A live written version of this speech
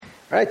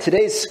All right,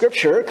 today's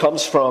scripture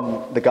comes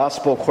from the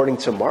Gospel according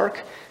to Mark,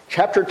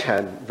 chapter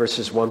 10,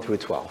 verses 1 through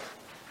 12.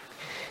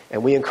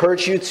 And we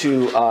encourage you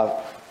to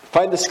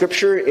find the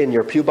scripture in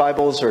your pew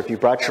Bibles, or if you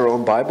brought your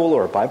own Bible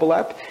or a Bible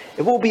app.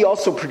 It will be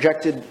also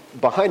projected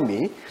behind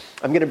me.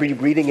 I'm going to be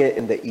reading it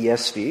in the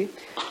ESV.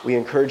 We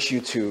encourage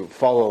you to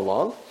follow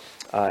along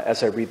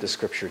as I read the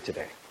scripture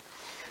today.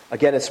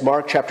 Again, it's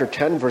Mark chapter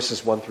 10,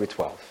 verses 1 through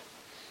 12.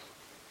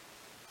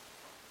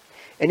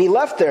 And he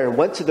left there and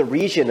went to the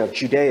region of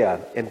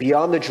Judea and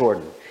beyond the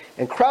Jordan,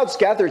 and crowds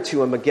gathered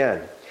to him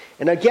again.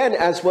 And again,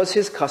 as was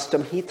his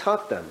custom, he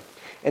taught them.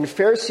 And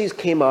Pharisees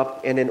came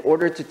up and in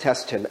order to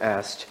test him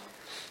asked,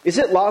 "Is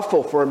it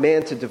lawful for a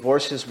man to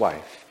divorce his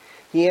wife?"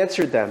 He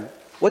answered them,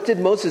 "What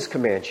did Moses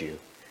command you?"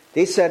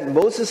 They said,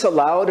 "Moses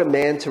allowed a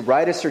man to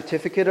write a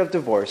certificate of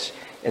divorce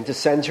and to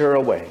send her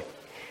away."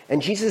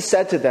 And Jesus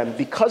said to them,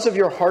 "Because of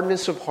your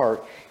hardness of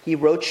heart, he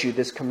wrote you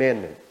this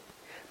commandment.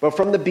 But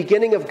from the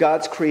beginning of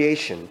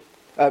creation,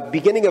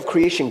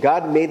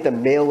 God made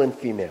them male and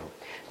female.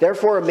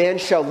 Therefore a man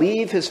shall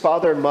leave his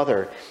father and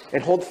mother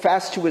and hold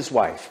fast to his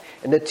wife,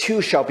 and the two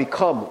shall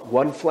become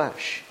one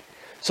flesh.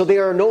 So they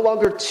are no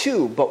longer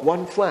two, but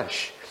one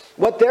flesh.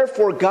 What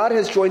therefore God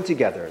has joined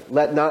together,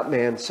 let not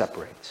man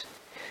separate."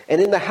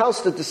 And in the house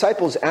the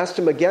disciples asked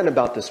him again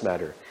about this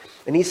matter.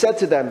 And he said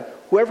to them,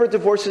 "Whoever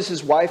divorces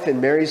his wife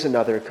and marries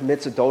another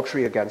commits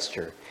adultery against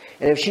her.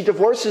 And if she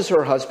divorces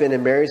her husband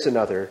and marries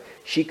another,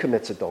 she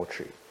commits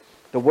adultery."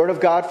 The word of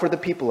God for the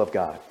people of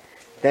God.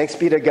 Thanks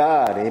be to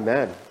God.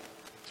 Amen.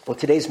 Well,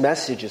 today's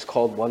message is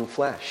called One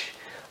Flesh.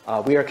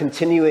 We are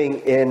continuing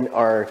in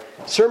our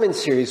sermon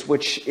series,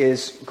 which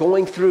is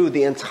going through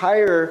the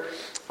entire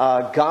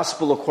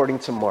gospel according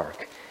to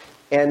Mark.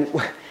 And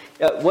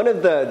one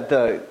of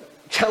the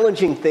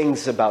challenging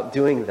things about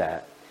doing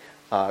that,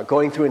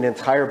 going through an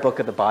entire book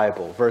of the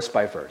Bible, verse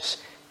by verse,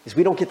 is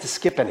we don't get to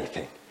skip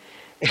anything.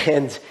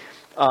 And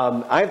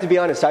I have to be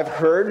honest, I've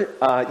heard,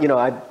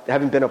 I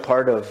haven't been a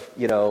part of,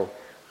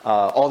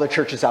 all the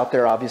churches out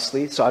there,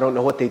 obviously, so I don't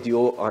know what they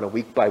do on a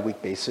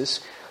week-by-week basis.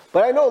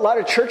 But I know a lot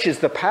of churches,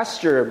 the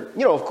pastor,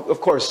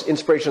 of course,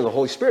 inspiration of the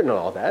Holy Spirit and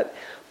all that,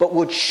 but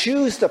will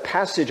choose the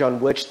passage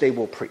on which they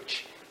will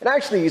preach. And I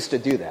actually used to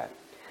do that.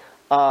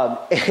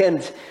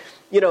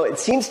 It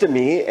seems to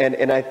me,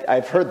 and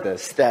I've heard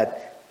this,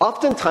 that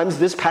oftentimes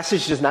this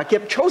passage does not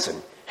get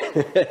chosen.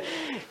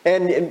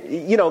 And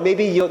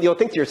maybe you'll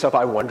think to yourself,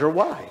 I wonder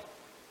why.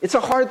 It's a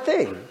hard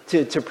thing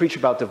to preach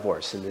about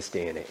divorce in this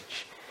day and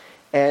age.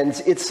 And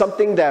it's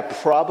something that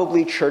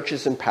probably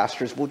churches and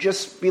pastors will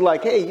just be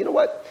like, hey, you know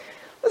what?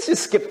 Let's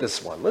just skip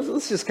this one.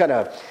 Let's just kind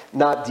of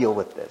not deal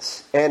with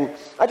this. And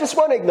I just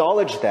want to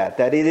acknowledge that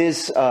it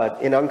is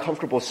an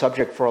uncomfortable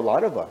subject for a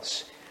lot of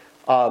us.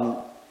 I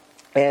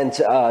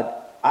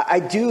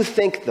do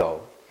think,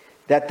 though,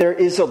 that there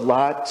is a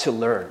lot to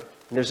learn.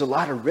 And there's a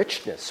lot of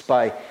richness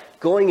by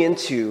going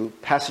into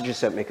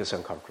passages that make us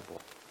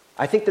uncomfortable.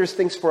 I think there's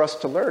things for us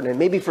to learn. And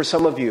maybe for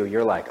some of you,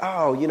 you're like,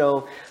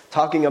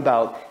 talking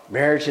about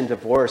marriage and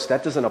divorce,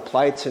 that doesn't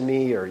apply to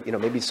me. Or,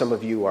 maybe some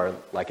of you are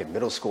like in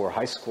middle school or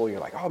high school. You're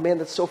like, oh man,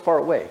 that's so far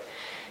away.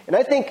 And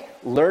I think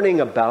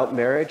learning about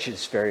marriage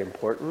is very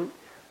important.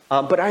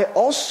 But I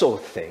also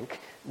think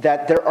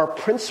that there are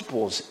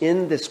principles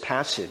in this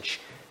passage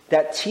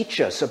that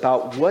teach us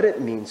about what it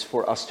means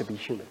for us to be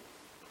human.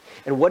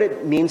 And what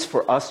it means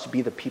for us to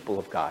be the people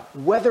of God,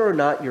 whether or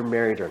not you're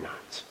married or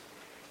not.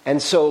 And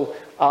so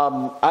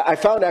I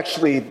found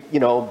actually,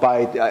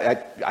 I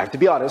have to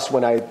be honest,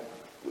 when I,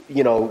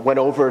 went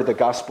over the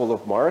Gospel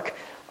of Mark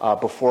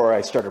before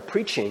I started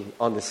preaching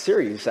on this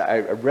series, I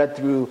read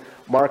through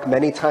Mark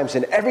many times.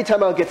 And every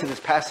time I would get to this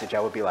passage,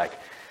 I would be like,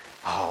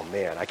 oh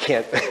man, I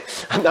can't,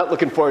 I'm not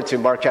looking forward to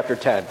Mark chapter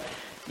 10.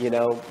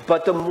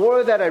 But the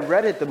more that I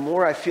read it, the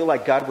more I feel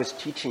like God was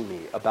teaching me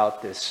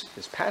about this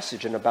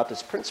passage and about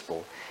this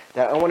principle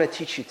that I want to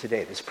teach you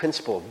today, this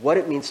principle of what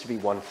it means to be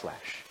one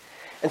flesh.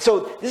 And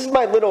so this is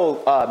my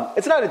little,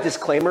 it's not a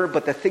disclaimer,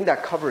 but the thing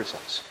that covers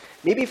us.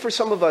 Maybe for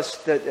some of us,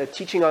 the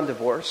teaching on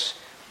divorce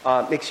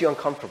makes you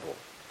uncomfortable.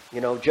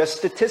 Just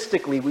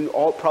statistically, we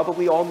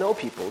probably all know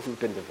people who've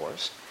been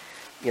divorced,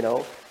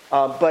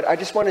 but I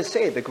just want to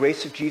say the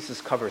grace of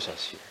Jesus covers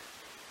us here.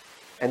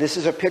 And this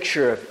is a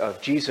picture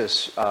of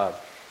Jesus,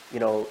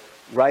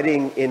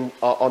 writing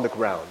on the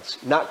grounds,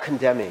 not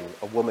condemning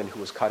a woman who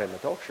was caught in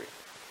adultery.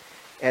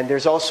 And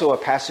there's also a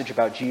passage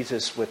about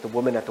Jesus with the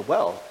woman at the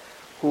well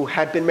who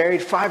had been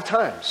married 5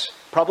 times,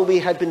 probably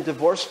had been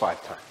divorced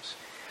 5 times.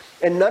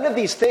 And none of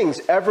these things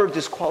ever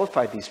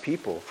disqualified these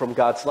people from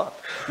God's love.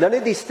 None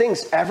of these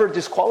things ever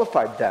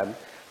disqualified them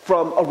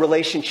from a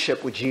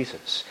relationship with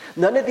Jesus.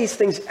 None of these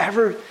things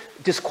ever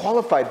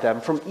disqualified them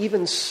from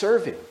even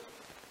serving.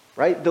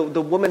 Right? The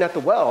woman at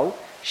the well,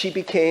 she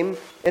became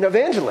an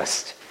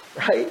evangelist,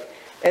 right?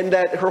 And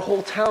that her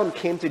whole town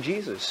came to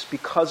Jesus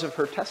because of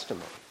her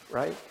testimony,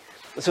 right?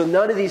 So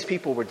none of these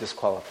people were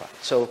disqualified.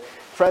 So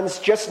friends,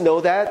 just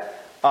know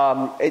that.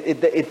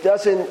 It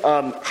doesn't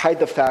hide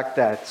the fact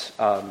that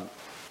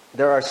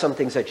there are some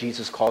things that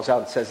Jesus calls out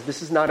and says,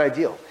 this is not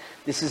ideal.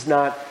 This is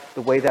not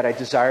the way that I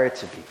desire it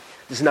to be.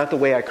 This is not the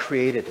way I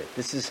created it.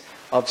 This is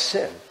of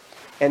sin.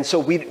 And so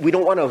we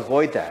don't want to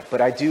avoid that, but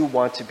I do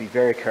want to be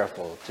very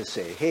careful to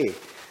say, hey,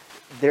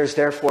 there's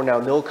therefore now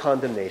no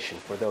condemnation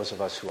for those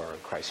of us who are in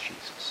Christ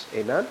Jesus.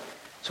 Amen?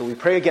 So we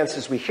pray against,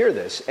 as we hear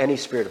this, any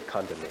spirit of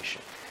condemnation.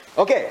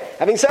 Okay,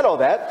 having said all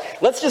that,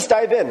 let's just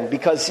dive in,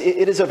 because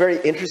it is a very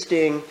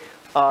interesting,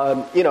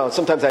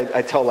 sometimes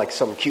I tell like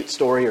some cute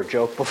story or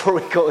joke before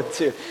we go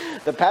into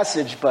the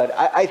passage, but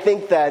I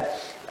think that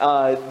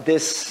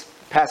this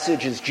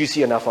passage is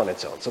juicy enough on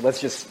its own. So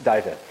let's just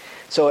dive in.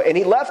 So, and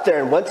he left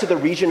there and went to the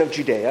region of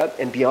Judea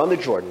and beyond the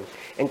Jordan,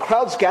 and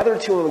crowds gathered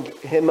to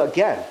him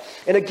again.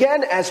 And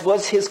again, as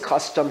was his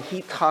custom,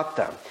 he taught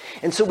them.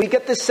 And so we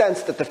get the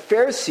sense that the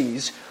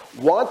Pharisees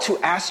want to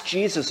ask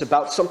Jesus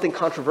about something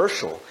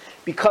controversial,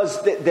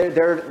 because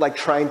they're like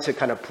trying to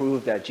kind of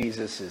prove that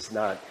Jesus is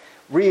not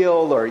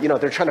real, or,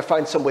 they're trying to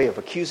find some way of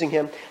accusing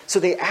him. So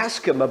they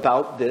ask him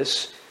about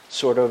this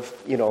sort of,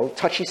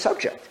 touchy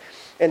subject.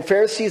 And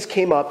Pharisees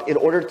came up in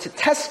order to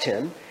test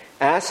him,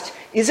 asked,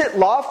 "Is it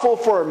lawful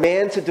for a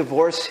man to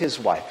divorce his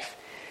wife?"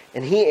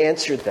 And he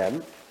answered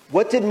them,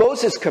 "What did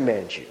Moses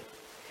command you?"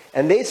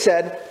 And they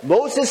said,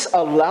 "Moses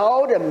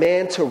allowed a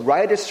man to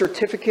write a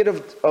certificate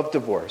of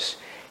divorce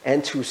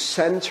and to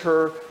send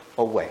her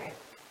away."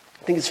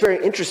 I think it's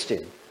very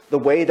interesting the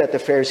way that the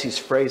Pharisees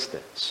phrased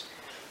this.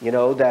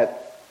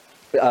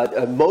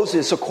 That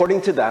Moses,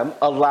 according to them,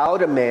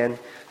 allowed a man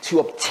to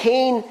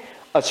obtain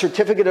a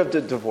certificate of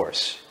the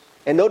divorce.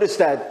 And notice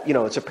that,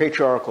 it's a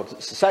patriarchal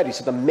society,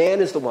 so the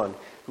man is the one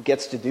who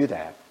gets to do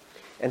that.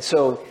 And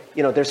so,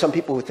 there's some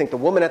people who think the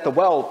woman at the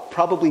well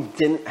probably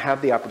didn't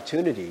have the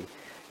opportunity,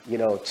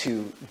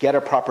 to get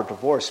a proper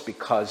divorce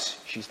because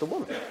she's the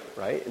woman,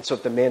 right? And so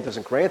if the man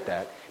doesn't grant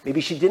that,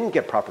 maybe she didn't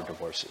get proper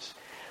divorces.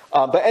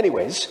 But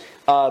anyways,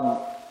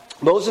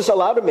 Moses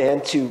allowed a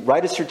man to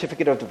write a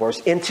certificate of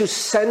divorce and to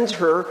send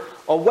her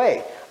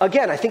away.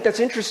 Again, I think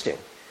that's interesting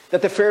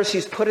that the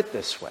Pharisees put it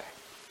this way.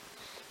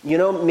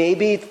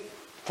 Maybe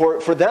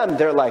for them,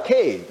 they're like,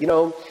 hey,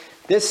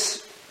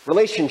 this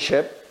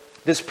relationship,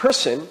 this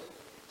person,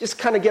 just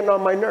kind of getting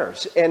on my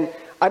nerves. And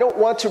I don't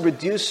want to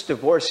reduce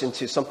divorce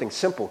into something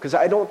simple, because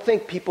I don't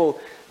think people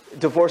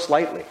divorce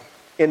lightly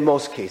in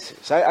most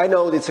cases. I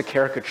know it's a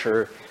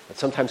caricature that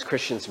sometimes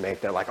Christians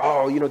make. They're like,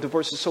 oh,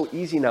 divorce is so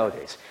easy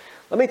nowadays.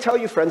 Let me tell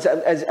you, friends,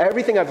 as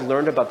everything I've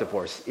learned about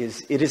divorce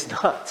it is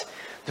not.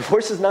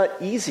 Divorce is not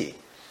easy.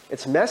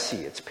 It's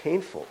messy. It's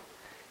painful.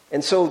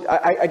 And so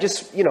I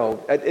just,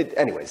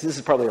 anyways, this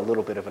is probably a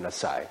little bit of an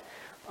aside.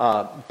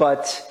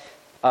 But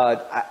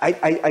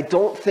I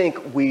don't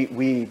think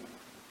we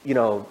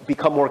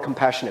become more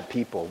compassionate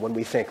people when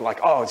we think like,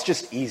 oh, it's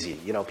just easy.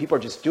 People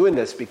are just doing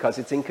this because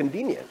it's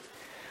inconvenient.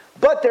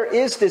 But there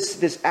is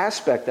this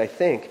aspect, I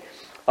think,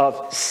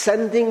 of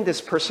sending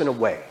this person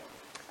away.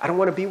 I don't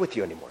want to be with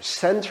you anymore.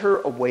 Send her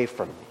away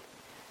from me,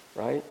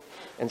 right?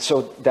 And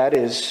so that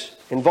is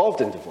involved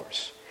in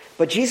divorce.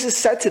 But Jesus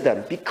said to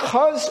them,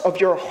 because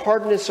of your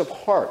hardness of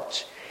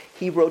heart,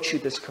 he wrote you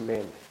this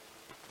commandment.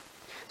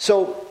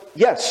 So,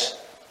 yes,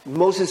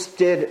 Moses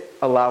did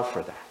allow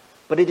for that.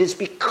 But it is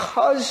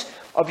because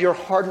of your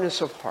hardness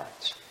of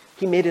heart.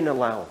 He made an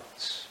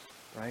allowance,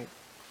 right?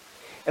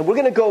 And we're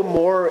going to go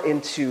more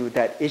into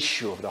that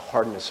issue of the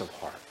hardness of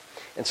heart.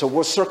 And so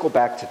we'll circle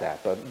back to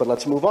that, but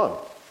let's move on.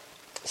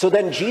 So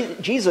then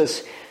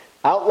Jesus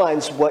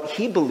outlines what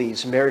he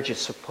believes marriage is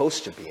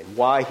supposed to be and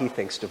why he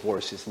thinks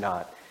divorce is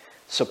not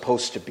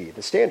supposed to be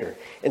the standard.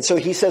 And so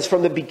he says,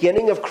 from the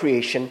beginning of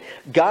creation,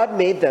 God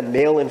made them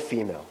male and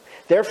female.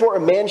 Therefore, a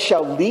man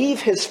shall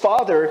leave his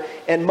father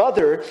and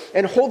mother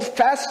and hold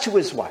fast to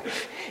his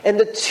wife, and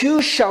the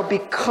two shall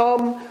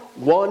become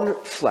one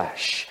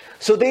flesh.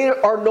 So they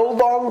are no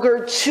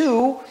longer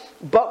two,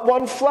 but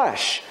one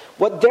flesh.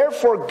 What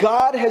therefore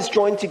God has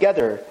joined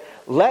together,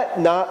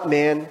 let not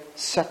man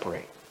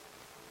separate.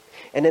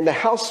 And in the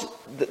house,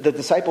 the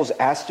disciples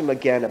asked him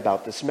again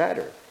about this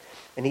matter.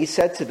 And he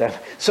said to them,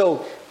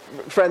 so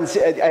friends,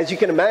 as you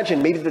can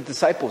imagine, maybe the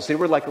disciples, they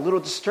were like a little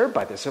disturbed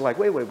by this. They're like,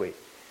 wait.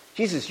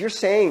 Jesus, you're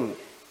saying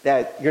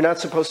that you're not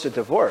supposed to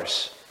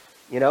divorce,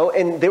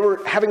 and they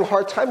were having a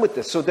hard time with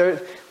this. So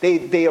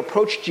they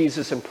approached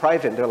Jesus in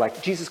private, and they're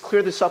like, Jesus,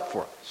 clear this up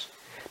for us.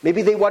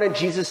 Maybe they wanted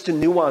Jesus to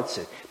nuance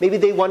it. Maybe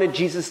they wanted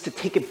Jesus to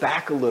take it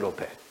back a little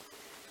bit.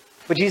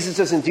 But Jesus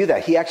doesn't do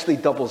that. He actually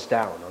doubles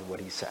down on what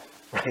he said,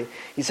 right?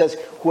 He says,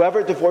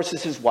 whoever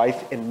divorces his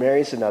wife and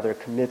marries another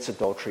commits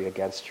adultery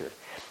against her.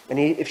 And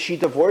if she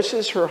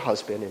divorces her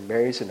husband and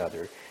marries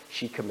another,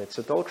 she commits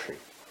adultery.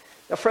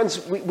 Now,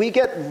 friends, we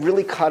get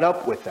really caught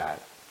up with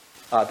that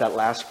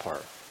last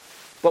part.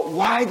 But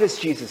why does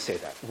Jesus say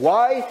that?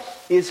 Why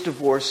is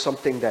divorce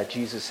something that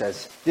Jesus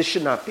says this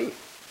should not be?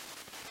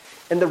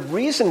 And the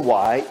reason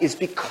why is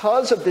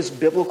because of this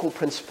biblical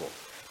principle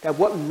that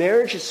what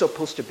marriage is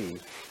supposed to be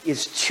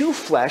is two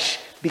flesh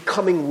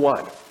becoming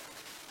one,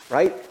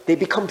 right? They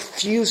become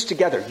fused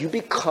together. You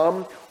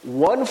become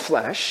one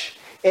flesh,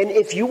 and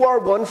if you are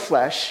one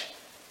flesh,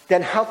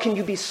 then how can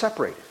you be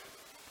separated,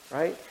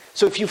 right?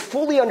 So if you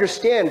fully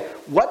understand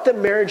what the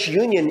marriage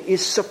union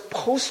is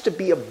supposed to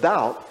be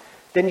about,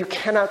 then you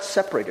cannot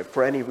separate it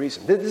for any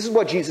reason. This is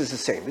what Jesus is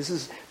saying. This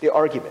is the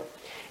argument.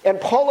 And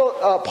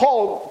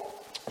Paul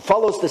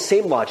follows the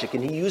same logic,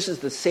 and he uses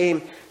the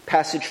same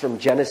passage from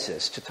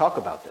Genesis to talk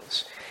about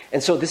this.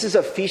 And so this is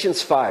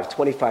Ephesians 5,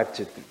 25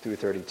 through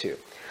 32.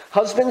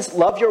 Husbands,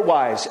 love your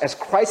wives as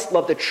Christ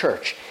loved the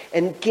church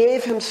and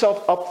gave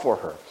himself up for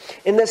her.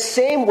 In the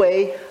same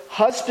way,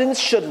 husbands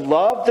should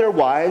love their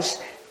wives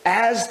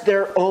as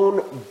their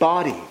own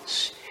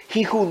bodies.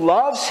 He who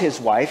loves his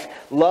wife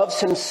loves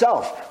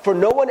himself. For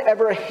no one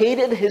ever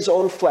hated his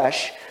own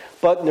flesh,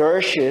 but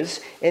nourishes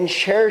and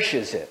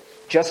cherishes it,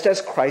 just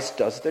as Christ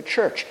does the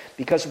church,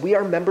 because we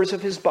are members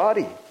of his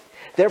body.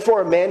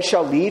 Therefore, a man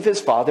shall leave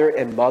his father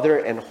and mother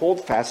and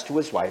hold fast to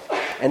his wife,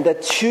 and the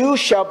two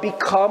shall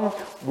become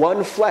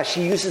one flesh.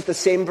 He uses the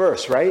same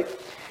verse, right?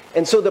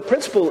 And so the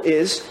principle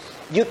is,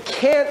 you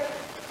can't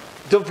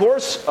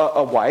divorce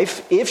a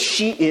wife if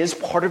she is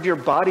part of your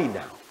body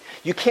now.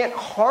 You can't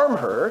harm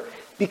her,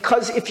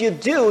 because if you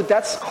do,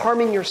 that's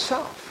harming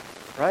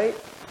yourself, right?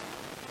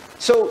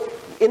 So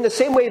in the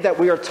same way that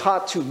we are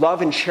taught to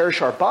love and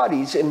cherish our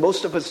bodies, and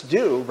most of us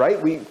do,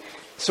 right? We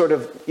sort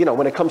of,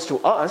 when it comes to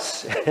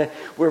us,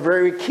 we're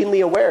very keenly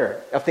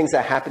aware of things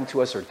that happen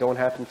to us or don't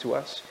happen to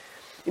us.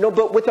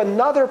 But with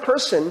another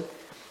person,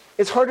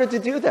 it's harder to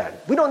do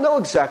that. We don't know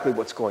exactly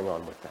what's going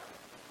on with them,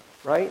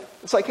 right?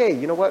 It's like, hey,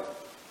 you know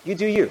what? You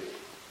do you.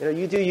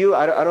 You do you.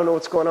 I don't know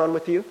what's going on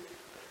with you.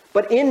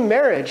 But in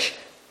marriage,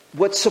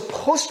 what's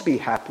supposed to be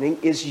happening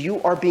is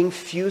you are being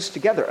fused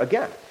together.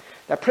 Again,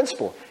 that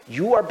principle.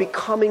 You are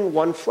becoming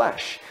one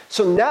flesh.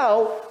 So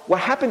now,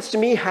 what happens to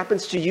me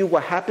happens to you.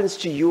 What happens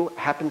to you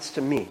happens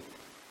to me.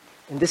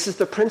 And this is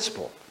the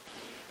principle.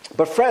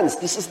 But friends,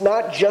 this is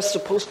not just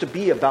supposed to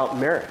be about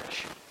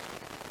marriage.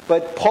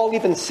 But Paul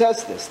even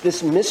says this.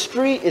 This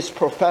mystery is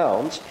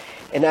profound,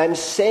 and I'm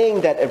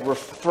saying that it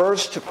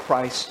refers to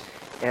Christ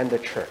and the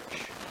church.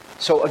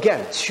 So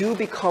again, two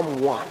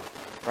become one,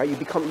 right? You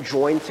become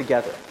joined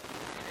together.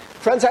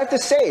 Friends, I have to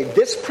say,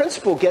 this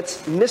principle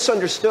gets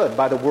misunderstood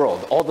by the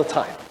world all the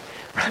time,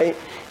 right?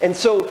 And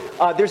so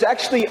there's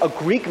actually a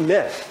Greek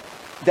myth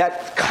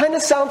that kind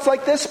of sounds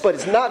like this, but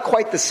it's not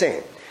quite the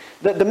same.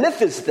 The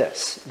myth is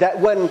this, that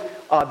when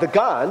the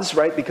gods,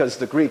 right, because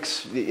the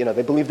Greeks,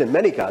 they believed in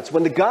many gods,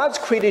 when the gods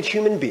created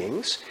human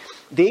beings,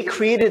 they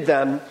created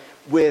them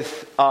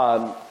with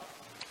 4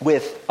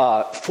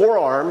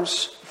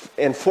 arms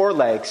and 4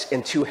 legs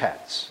and 2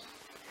 heads.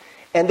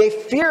 And they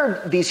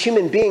feared these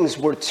human beings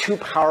were too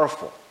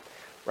powerful,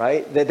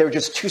 right? That they were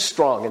just too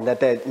strong, and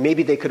that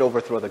maybe they could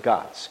overthrow the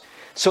gods.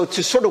 So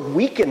to sort of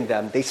weaken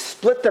them, they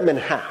split them in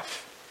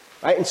half,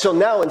 right? And so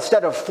now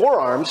instead of 4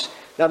 arms,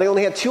 now they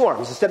only had 2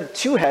 arms. Instead of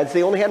 2 heads,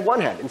 they only had 1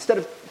 head. Instead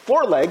of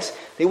 4 legs,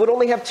 they would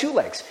only have 2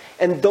 legs.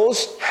 And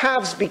those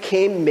halves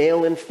became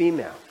male and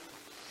female.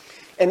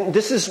 And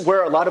this is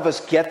where a lot of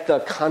us get the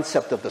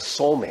concept of the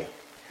soulmate,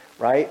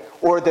 right?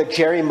 Or the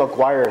Jerry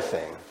Maguire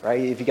thing, right?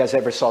 If you guys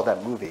ever saw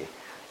that movie.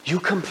 You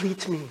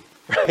complete me,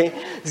 right?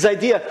 This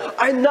idea,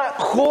 I'm not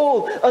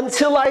whole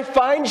until I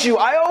find you.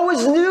 I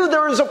always knew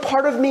there was a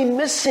part of me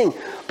missing.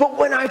 But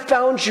when I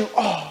found you,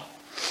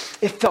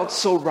 it felt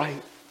so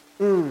right.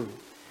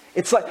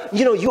 It's like,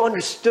 you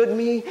understood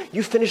me.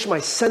 You finished my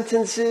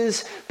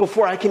sentences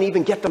before I can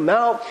even get them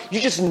out. You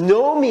just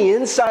know me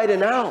inside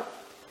and out,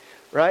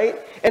 right?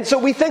 And so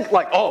we think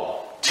like,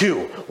 2,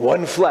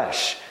 1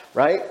 flesh,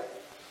 right?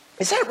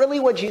 Is that really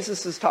what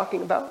Jesus is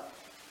talking about?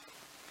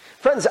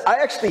 Friends, I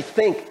actually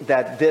think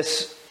that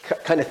this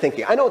kind of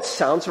thinking, I know it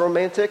sounds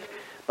romantic,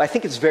 but I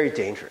think it's very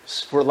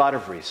dangerous for a lot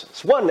of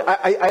reasons. One,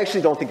 I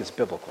actually don't think it's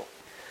biblical.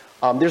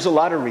 There's a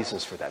lot of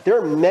reasons for that. There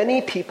are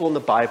many people in the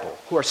Bible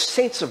who are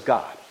saints of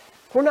God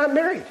who are not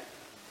married.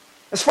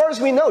 As far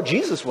as we know,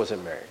 Jesus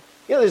wasn't married.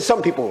 There's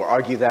some people who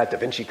argue that, Da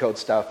Vinci Code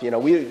stuff,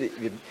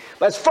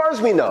 but as far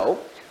as we know,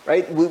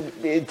 right,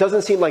 it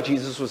doesn't seem like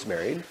Jesus was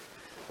married,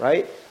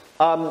 right?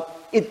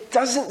 It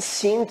doesn't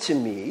seem to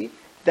me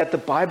that the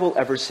Bible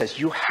ever says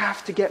you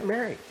have to get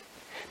married.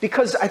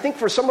 Because I think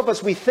for some of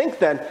us, we think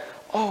then,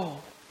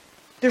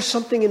 there's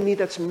something in me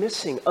that's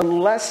missing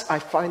unless I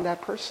find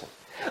that person.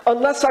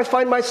 Unless I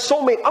find my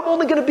soulmate, I'm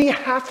only going to be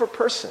half a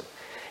person.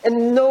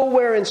 And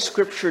nowhere in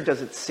Scripture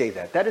does it say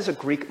that. That is a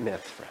Greek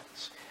myth,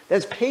 friends. That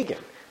is pagan.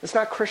 It's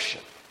not Christian.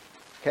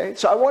 Okay?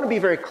 So I want to be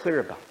very clear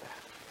about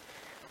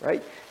that.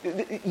 Right?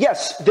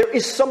 Yes, there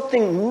is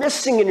something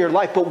missing in your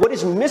life, but what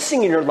is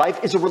missing in your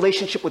life is a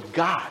relationship with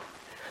God,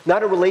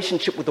 not a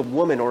relationship with a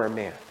woman or a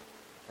man.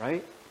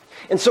 Right?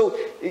 And so,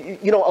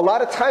 a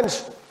lot of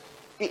times,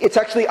 it's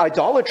actually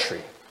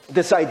idolatry.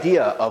 This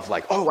idea of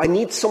like, I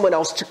need someone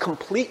else to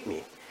complete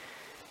me.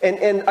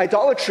 And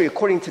idolatry,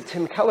 according to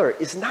Tim Keller,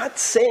 is not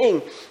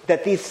saying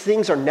that these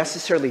things are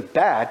necessarily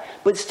bad,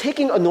 but it's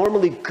taking a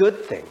normally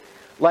good thing,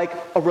 like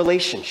a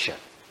relationship,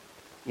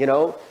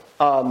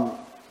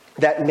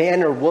 that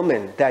man or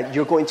woman that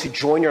you're going to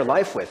join your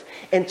life with,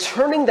 and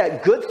turning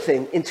that good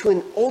thing into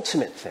an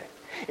ultimate thing.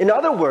 In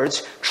other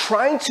words,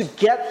 trying to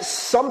get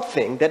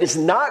something that is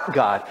not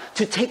God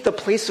to take the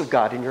place of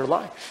God in your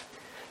life.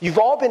 You've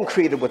all been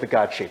created with a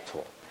God-shaped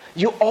hole.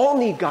 You all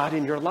need God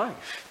in your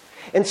life.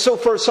 And so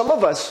for some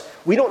of us,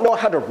 we don't know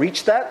how to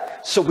reach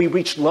that, so we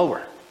reach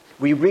lower.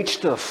 We reach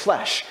to the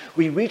flesh.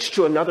 We reach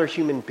to another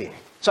human being.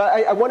 So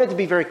I wanted to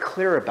be very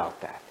clear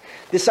about that.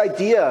 This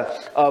idea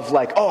of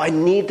like, oh, I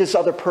need this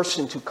other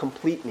person to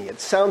complete me.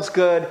 It sounds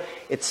good.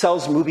 It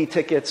sells movie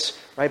tickets,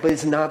 right? But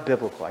it's not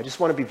biblical. I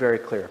just want to be very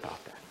clear about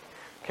that.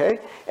 Okay?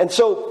 And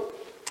so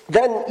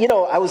then,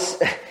 I was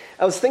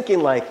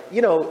thinking like,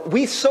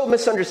 we so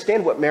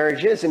misunderstand what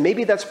marriage is, and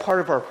maybe that's part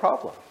of our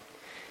problem.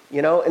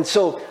 And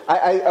so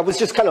I was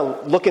just kind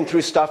of looking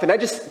through stuff, and I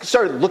just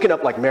started looking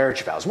up like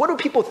marriage vows. What do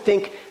people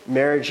think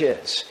marriage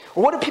is?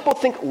 Or what do people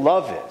think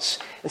love is?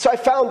 And so I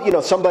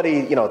found,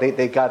 somebody,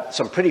 they got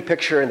some pretty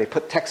picture and they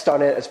put text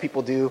on it, as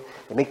people do.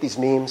 They make these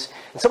memes.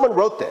 And someone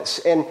wrote this.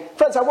 And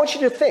friends, I want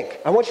you to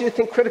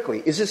think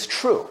critically. Is this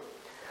true?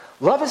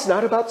 Love is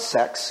not about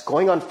sex,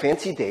 going on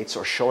fancy dates,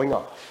 or showing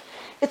off.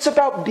 It's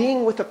about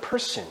being with a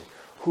person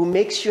who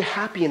makes you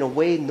happy in a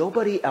way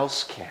nobody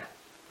else can.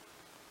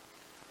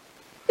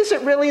 Is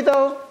it really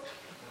though?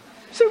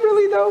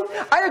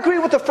 I agree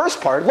with the first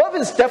part. Love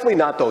is definitely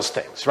not those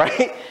things, right?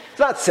 It's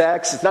not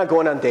sex. It's not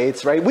going on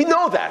dates, right? We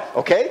know that,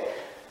 okay?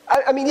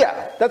 I mean,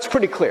 yeah, that's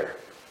pretty clear.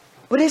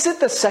 But is it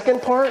the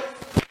second part?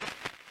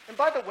 And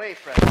by the way,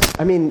 friends,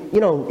 I mean,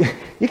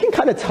 you can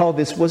kind of tell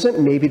this wasn't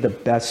maybe the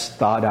best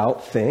thought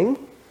out thing.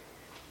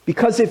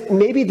 Because if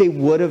maybe they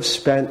would have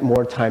spent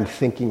more time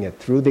thinking it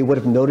through, they would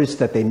have noticed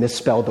that they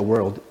misspelled the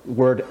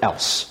word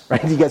else,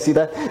 right? You guys see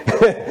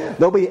that?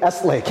 Nobody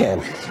S-lay can,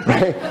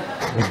 right?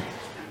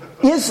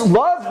 Is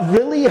love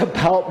really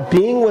about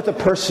being with a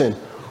person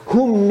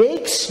who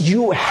makes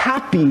you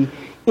happy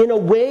in a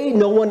way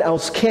no one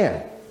else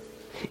can?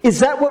 Is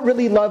that what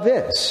really love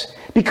is?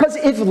 Because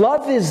if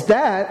love is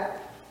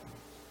that,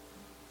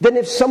 then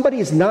if somebody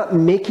is not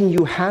making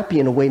you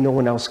happy in a way no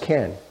one else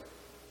can,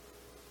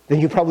 then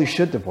you probably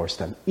should divorce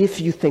them,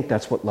 if you think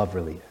that's what love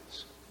really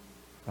is,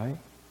 right?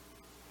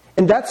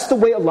 And that's the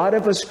way a lot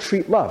of us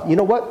treat love. You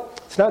know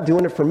what? It's not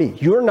doing it for me.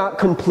 You're not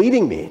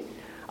completing me.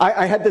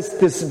 I had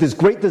this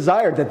great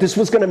desire that this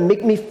was going to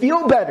make me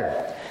feel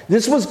better.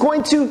 This was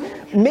going to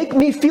make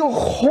me feel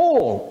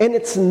whole, and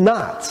it's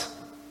not.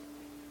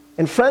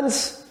 And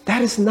friends,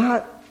 that is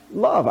not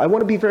love. I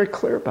want to be very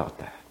clear about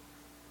that,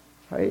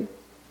 right?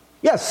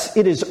 Yes,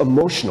 it is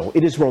emotional.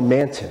 It is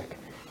romantic.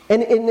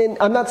 And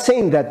I'm not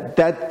saying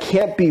that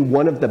can't be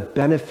one of the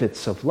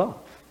benefits of love.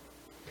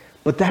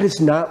 But that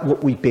is not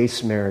what we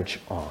base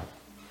marriage on.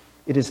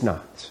 It is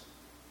not.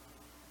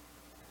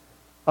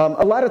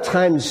 A lot of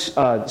times,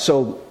 I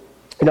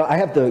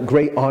have the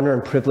great honor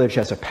and privilege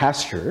as a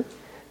pastor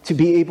to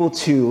be able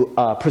to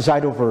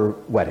preside over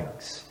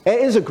weddings.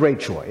 It is a great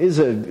joy. It is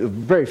a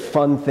very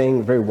fun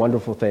thing, very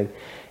wonderful thing.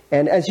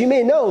 And as you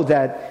may know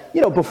that,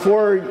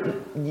 before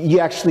you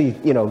actually,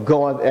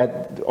 go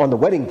on the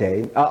wedding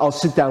day, I'll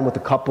sit down with the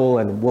couple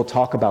and we'll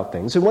talk about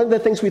things. And one of the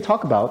things we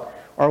talk about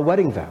are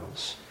wedding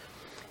vows.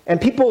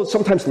 And people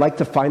sometimes like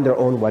to find their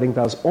own wedding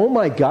vows. Oh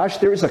my gosh,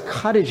 there is a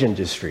cottage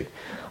industry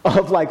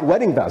of like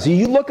wedding vows.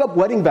 You look up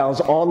wedding vows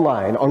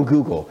online on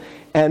Google,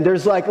 and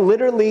there's like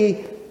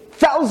literally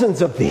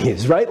thousands of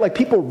these, right? Like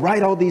people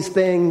write all these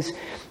things.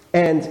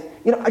 And,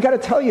 I got to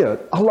tell you,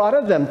 a lot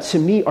of them, to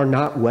me, are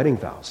not wedding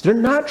vows. They're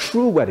not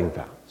true wedding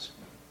vows.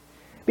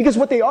 Because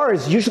what they are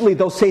is usually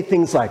they'll say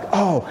things like,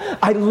 oh,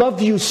 I love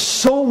you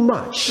so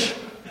much.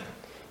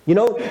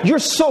 You're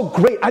so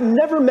great. I've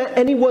never met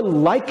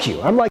anyone like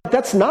you. I'm like,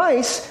 that's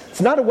nice.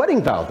 It's not a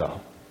wedding vow, though.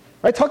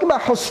 Right? Talking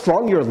about how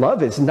strong your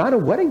love is not a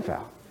wedding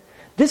vow.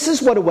 This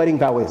is what a wedding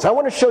vow is. I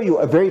want to show you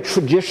a very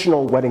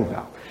traditional wedding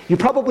vow. You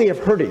probably have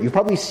heard it. You've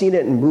probably seen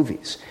it in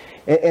movies.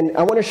 And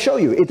I want to show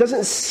you, it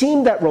doesn't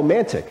seem that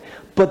romantic,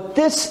 but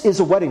this is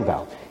a wedding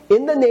vow.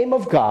 In the name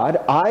of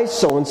God, I,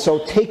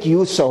 so-and-so, take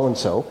you,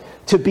 so-and-so,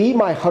 to be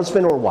my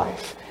husband or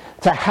wife,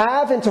 to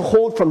have and to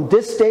hold from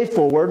this day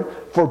forward,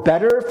 for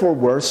better, for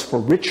worse, for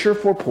richer,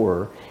 for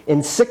poorer,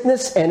 in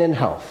sickness and in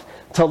health,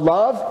 to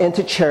love and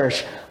to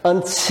cherish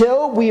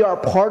until we are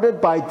parted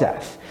by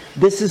death.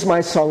 This is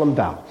my solemn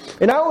vow.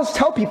 And I always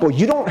tell people,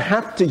 you don't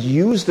have to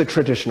use the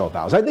traditional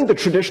vows. I think the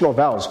traditional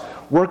vows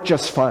work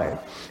just fine.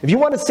 If you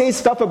want to say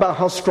stuff about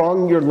how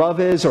strong your love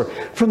is, or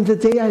from the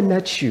day I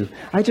met you,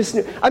 I just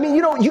knew. I mean,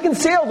 you can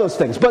say all those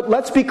things, but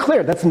let's be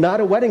clear, that's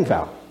not a wedding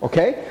vow,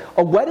 okay?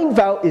 A wedding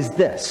vow is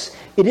this.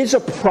 It is a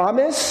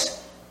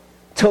promise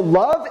to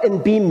love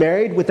and be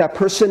married with that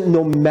person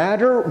no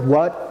matter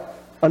what,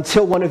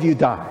 until one of you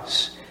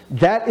dies.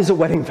 That is a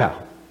wedding vow.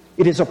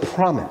 It is a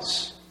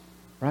promise,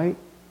 right?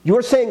 You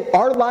are saying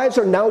our lives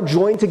are now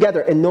joined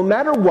together, and no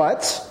matter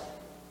what,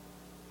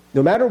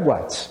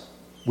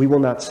 we will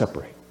not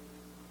separate.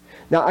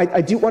 Now,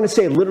 I do want to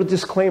say a little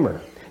disclaimer.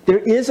 There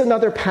is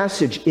another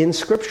passage in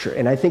Scripture,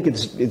 and I think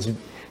it's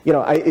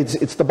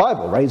the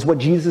Bible, right? It's what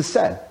Jesus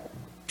said,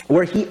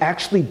 where he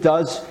actually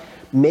does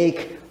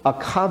make a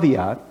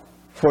caveat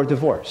for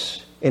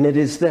divorce, and it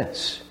is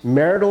this: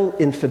 marital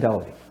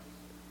infidelity,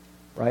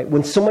 right?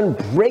 When someone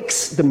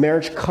breaks the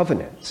marriage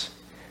covenant,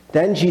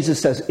 then Jesus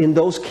says, in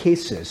those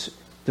cases,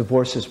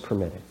 divorce is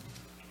permitted.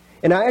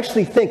 And I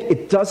actually think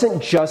it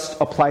doesn't just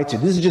apply to,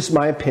 this is just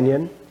my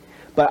opinion,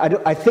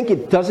 but I think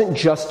it doesn't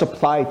just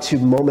apply to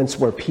moments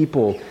where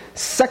people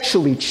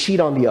sexually cheat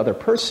on the other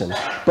person,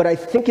 but I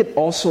think it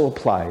also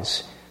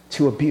applies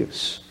to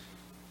abuse.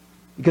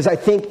 Because I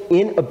think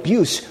in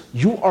abuse,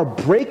 you are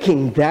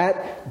breaking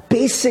that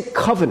basic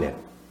covenant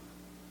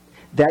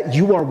that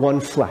you are one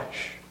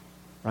flesh,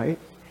 right?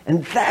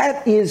 And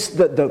that is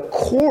the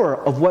core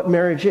of what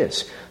marriage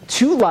is.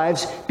 Two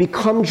lives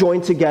become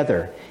joined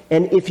together.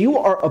 And if you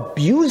are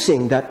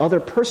abusing that other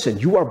person,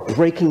 you are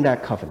breaking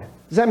that covenant.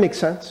 Does that make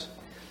sense?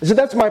 So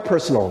that's my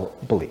personal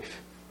belief.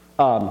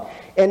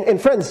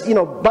 And friends,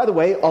 by the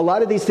way, a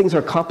lot of these things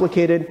are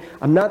complicated.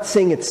 I'm not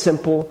saying it's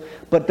simple,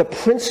 but the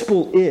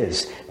principle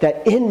is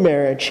that in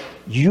marriage,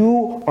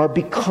 you are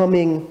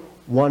becoming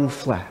one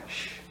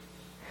flesh.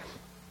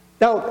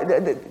 Now,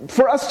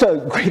 for us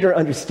to greater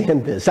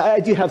understand this, I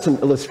do have some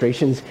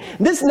illustrations.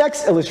 This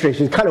next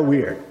illustration is kind of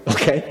weird,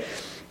 okay?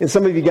 And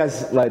some of you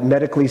guys like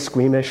medically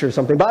squeamish or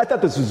something, but I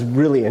thought this was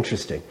really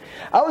interesting.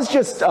 I was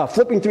just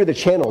flipping through the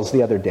channels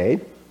the other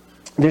day.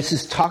 There's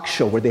this talk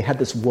show where they had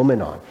this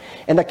woman on.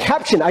 And the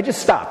caption, I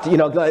just stopped.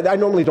 I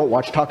normally don't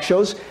watch talk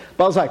shows,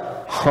 but I was like,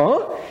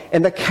 huh?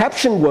 And the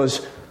caption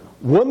was,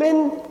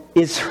 "Woman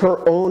is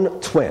her own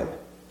twin."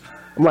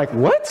 I'm like,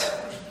 what?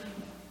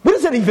 What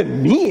does that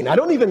even mean? I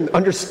don't even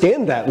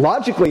understand that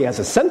logically as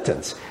a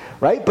sentence,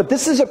 right? But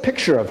this is a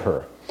picture of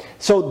her.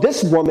 So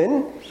this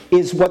woman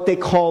is what they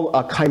call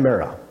a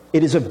chimera.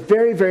 It is a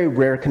very, very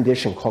rare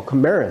condition called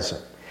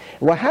chimerism.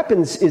 What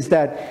happens is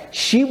that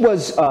she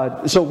was,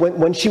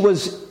 when she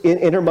was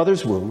in her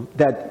mother's womb,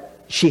 that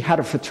she had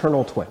a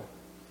fraternal twin.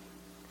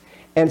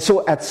 And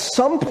so at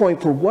some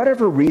point, for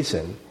whatever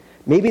reason,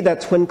 maybe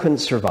that twin couldn't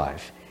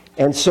survive.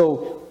 And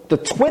so the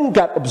twin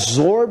got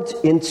absorbed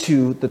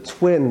into the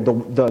twin,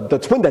 the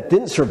twin that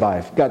didn't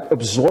survive got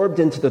absorbed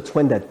into the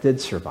twin that did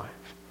survive.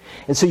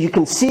 And so you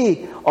can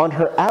see on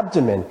her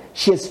abdomen,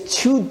 she has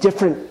two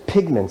different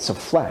pigments of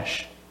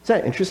flesh. Is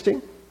that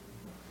interesting?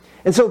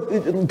 And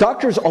so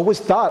doctors always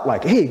thought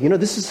like, hey,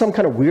 this is some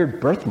kind of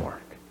weird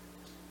birthmark,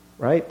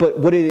 right? But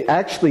what it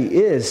actually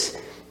is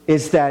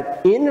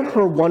that in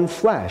her one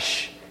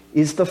flesh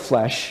is the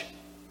flesh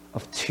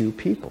of two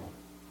people.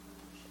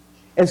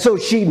 And so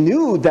she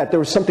knew that there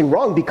was something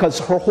wrong because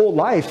her whole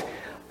life,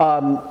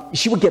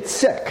 she would get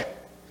sick.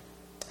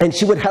 And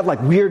she would have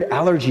like weird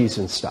allergies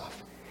and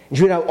stuff. And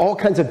she would have all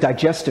kinds of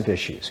digestive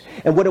issues.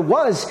 And what it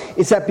was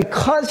is that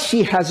because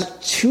she has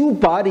two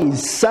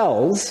bodies,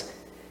 cells,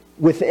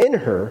 within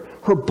her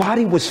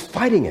body was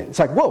fighting it. It's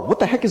like, whoa, what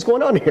the heck is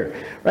going on here?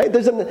 Right?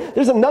 There's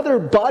another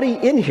body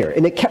in here,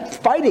 and it kept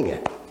fighting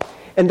it.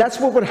 And that's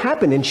what would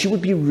happen, and she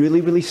would be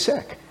really, really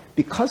sick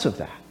because of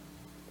that.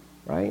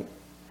 Right?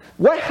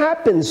 What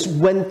happens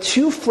when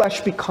two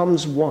flesh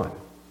becomes one?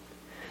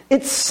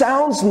 It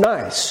sounds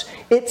nice.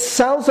 It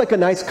sounds like a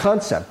nice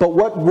concept. But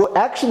what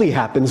actually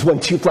happens when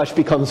two flesh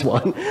becomes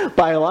one,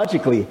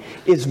 biologically,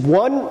 is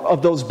one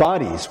of those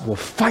bodies will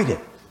fight it.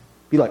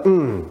 Be like,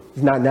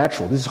 it's not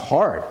natural. This is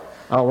hard.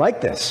 I don't like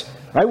this.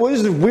 Right? Well,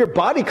 this is a weird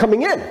body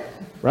coming in.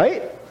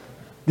 Right?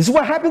 This is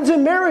what happens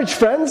in marriage,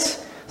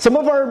 friends. Some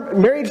of our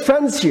married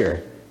friends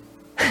here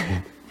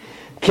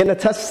can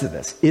attest to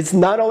this. It's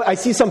not only, I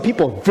see some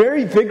people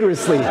very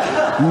vigorously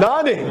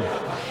nodding.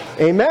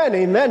 Amen,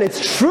 amen.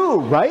 It's true,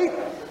 right?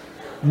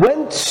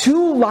 When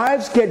two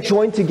lives get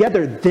joined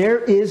together, there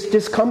is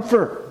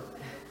discomfort.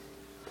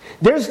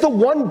 There's the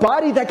one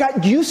body that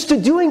got used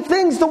to doing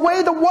things the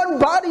way the one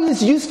body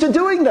is used to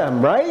doing them,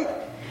 right?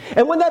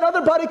 And when that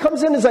other body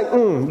comes in, it's like,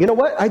 you know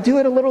what? I do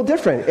it a little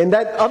different. And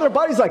that other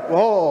body's like,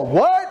 oh,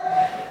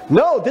 what?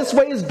 No, this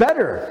way is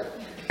better.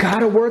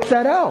 Gotta work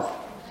that out.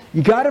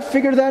 You gotta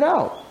figure that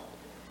out,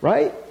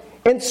 right?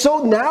 And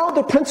so now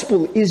the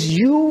principle is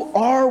you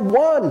are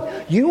one.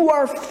 You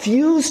are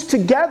fused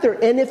together.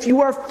 And if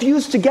you are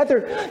fused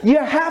together, you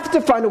have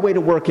to find a way to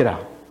work it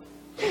out.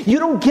 You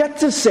don't get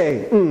to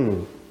say,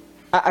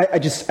 I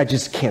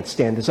just can't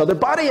stand this other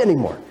body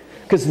anymore.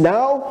 Because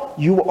now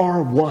you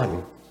are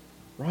one,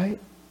 right?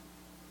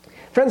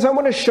 Friends, I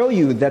want to show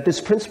you that this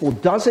principle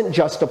doesn't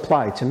just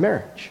apply to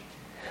marriage.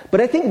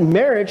 But I think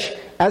marriage,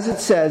 as it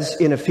says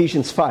in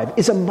Ephesians 5,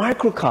 is a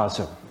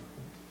microcosm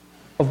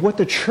of what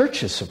the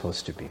church is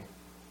supposed to be.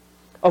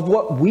 Of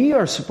what we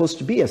are supposed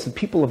to be as the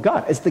people of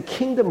God, as the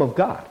kingdom of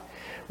God.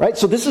 Right?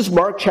 So this is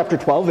Mark chapter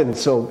 12, and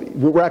so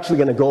we're actually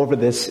going to go over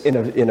this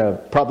in a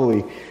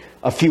probably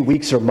a few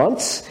weeks or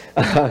months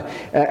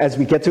as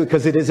we get to it,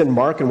 because it is in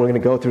Mark, and we're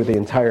going to go through the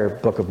entire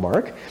book of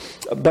Mark.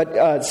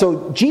 But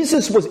so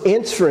Jesus was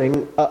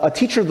answering a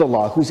teacher of the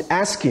law who's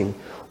asking,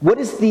 what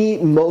is the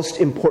most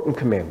important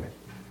commandment?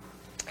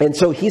 And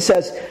so he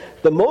says,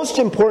 the most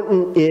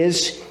important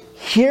is,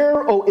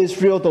 hear, O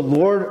Israel, the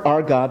Lord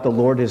our God, the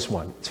Lord is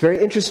one. It's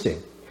very interesting.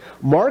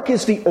 Mark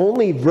is the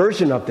only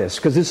version of this,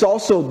 because it's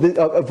also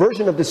a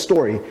version of this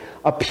story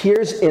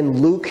appears in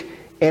Luke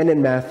and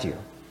in Matthew.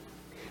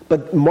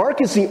 But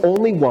Mark is the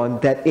only one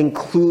that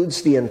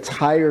includes the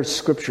entire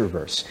scripture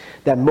verse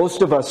that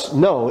most of us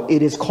know.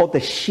 It is called the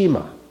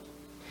Shema.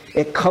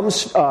 It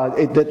comes,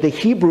 the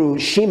Hebrew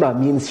Shema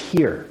means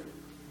hear.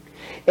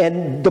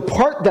 And the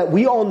part that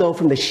we all know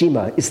from the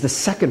Shema is the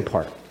second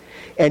part.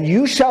 And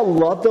you shall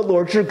love the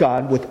Lord your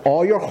God with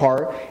all your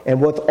heart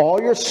and with all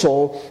your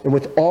soul and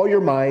with all your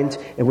mind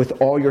and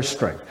with all your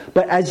strength.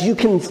 But as you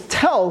can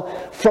tell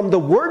from the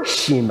word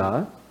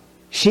Shema,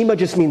 Shema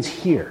just means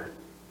hear,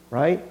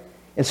 right?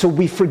 And so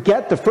we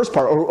forget the first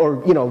part, or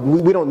we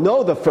don't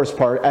know the first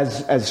part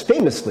as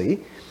famously,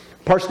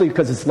 partially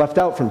because it's left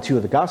out from two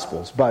of the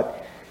Gospels.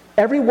 But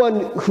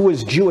everyone who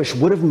is Jewish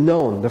would have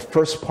known the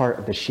first part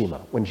of the Shema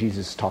when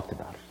Jesus talked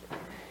about it.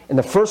 And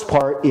the first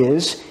part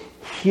is,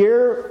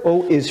 hear,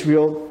 O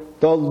Israel,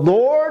 the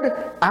Lord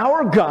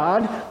our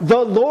God, the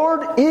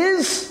Lord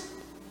is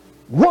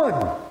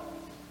one.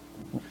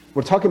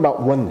 We're talking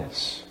about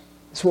oneness.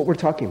 That's what we're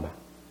talking about.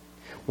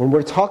 When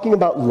we're talking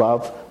about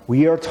love,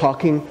 we are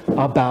talking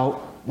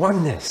about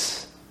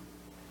oneness.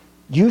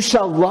 You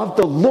shall love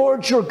the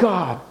Lord your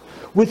God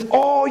with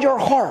all your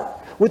heart,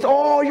 with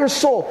all your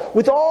soul,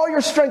 with all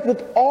your strength,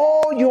 with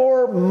all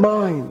your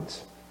mind.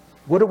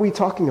 What are we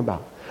talking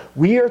about?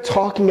 We are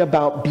talking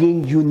about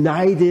being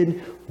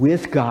united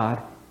with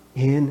God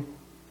in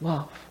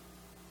love.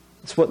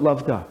 That's what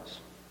love does.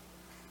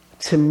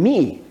 To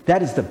me,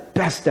 that is the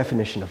best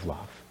definition of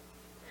love.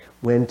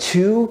 When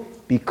two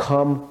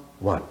become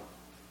one.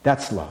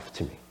 That's love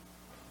to me.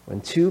 When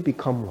two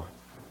become one.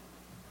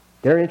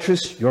 Their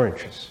interests, your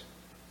interests.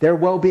 Their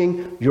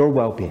well-being, your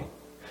well-being.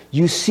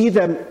 You see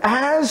them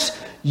as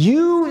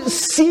you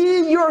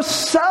see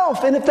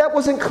yourself. And if that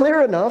wasn't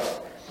clear enough,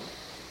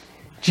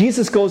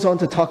 Jesus goes on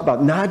to talk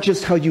about not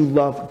just how you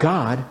love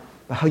God,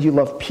 but how you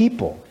love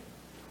people.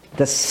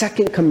 The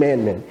second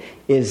commandment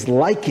is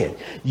like it.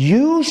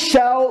 You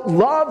shall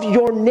love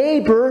your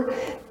neighbor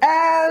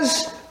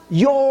as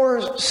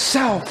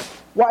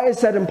yourself. Why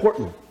is that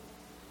important?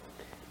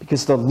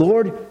 Because the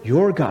Lord,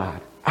 your God,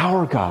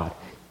 our God,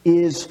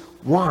 is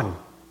one.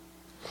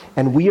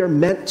 And we are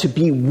meant to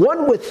be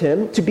one with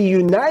Him, to be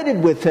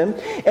united with Him.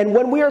 And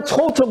when we are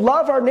told to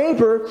love our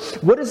neighbor,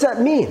 what does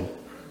that mean?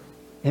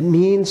 It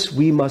means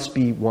we must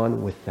be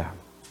one with them.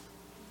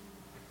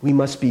 We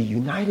must be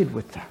united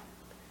with them.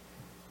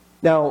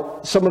 Now,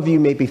 some of you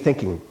may be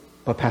thinking,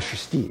 but Pastor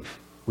Steve,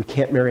 we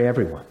can't marry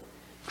everyone.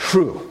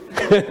 True.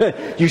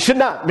 You should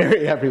not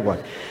marry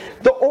everyone.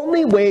 The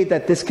only way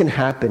that this can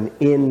happen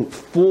in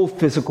full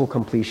physical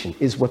completion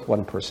is with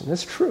one person.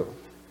 That's true,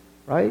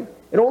 right?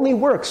 It only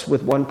works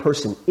with one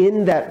person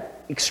in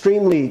that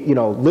extremely,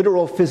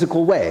 literal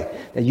physical way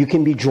that you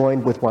can be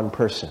joined with one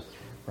person,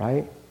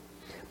 right?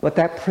 But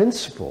that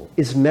principle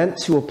is meant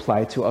to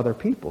apply to other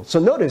people. So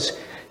notice,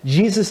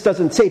 Jesus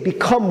doesn't say,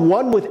 become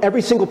one with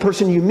every single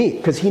person you meet,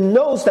 because He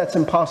knows that's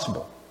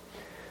impossible.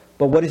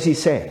 But what does He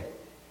say?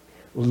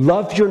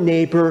 Love your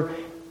neighbor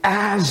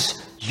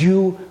as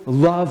you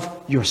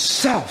love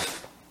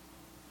yourself.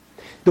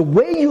 The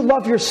way you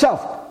love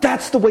yourself,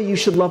 that's the way you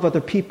should love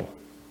other people.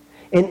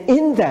 And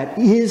in that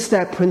is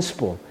that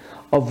principle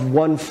of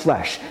one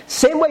flesh.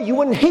 Same way you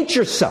wouldn't hate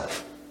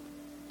yourself.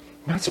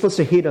 You're not supposed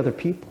to hate other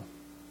people.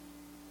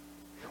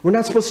 We're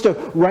not supposed to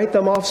write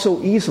them off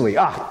so easily.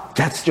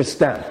 That's just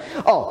them.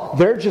 Oh,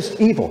 they're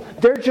just evil.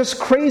 They're just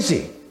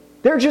crazy.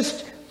 They're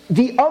just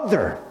the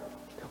other.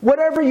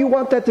 Whatever you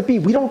want that to be,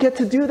 we don't get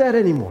to do that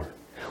anymore.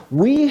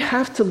 We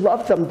have to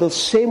love them the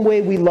same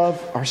way we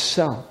love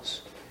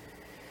ourselves.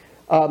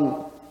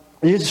 There's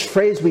this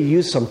phrase we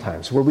use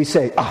sometimes where we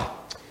say,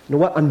 you know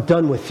what, I'm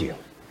done with you,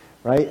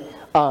 right?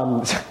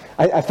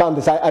 I found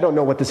this, I don't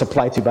know what this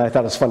applied to, but I thought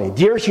it was funny.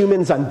 Dear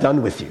humans, I'm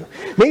done with you.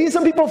 Maybe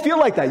some people feel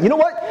like that. You know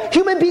what?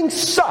 Human beings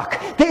suck.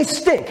 They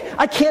stink.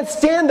 I can't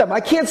stand them. I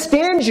can't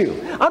stand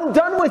you. I'm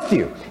done with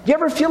you. You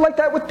ever feel like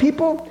that with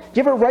people? Do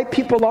you ever write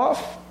people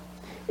off?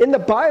 In the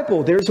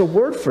Bible, there's a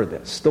word for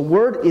this. The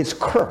word is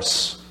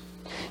curse.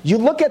 You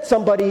look at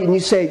somebody and you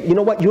say, you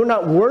know what? You're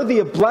not worthy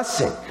of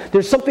blessing.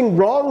 There's something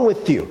wrong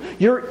with you.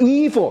 You're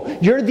evil.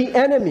 You're the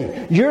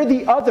enemy. You're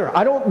the other.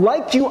 I don't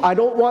like you. I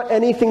don't want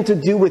anything to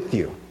do with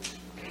you.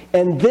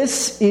 And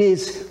this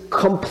is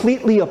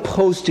completely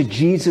opposed to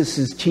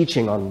Jesus'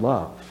 teaching on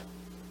love.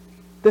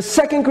 The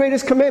second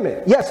greatest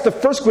commandment. Yes, the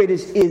first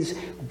greatest is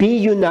be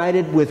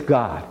united with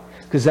God.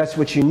 Because that's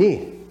what you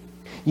need.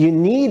 You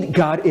need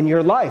God in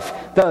your life.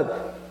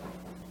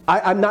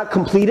 I'm not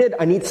completed.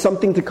 I need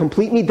something to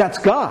complete me. That's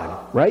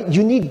God, right?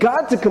 You need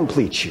God to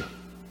complete you.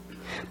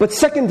 But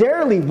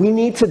secondarily, we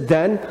need to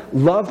then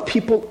love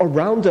people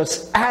around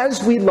us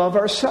as we love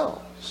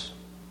ourselves.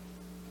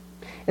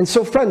 And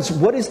so, friends,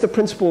 what is the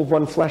principle of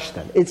one flesh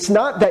then? It's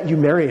not that you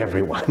marry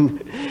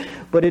everyone,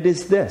 but it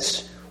is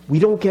this. We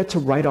don't get to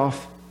write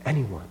off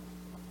anyone.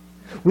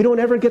 We don't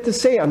ever get to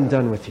say, I'm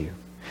done with you.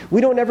 We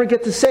don't ever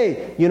get to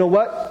say, you know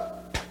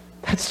what?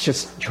 That's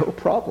just your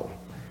problem.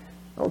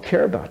 I don't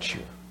care about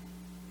you.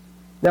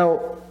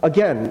 Now,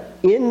 again,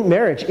 in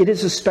marriage, it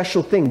is a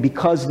special thing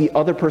because the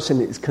other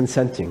person is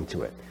consenting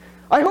to it.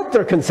 I hope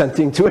they're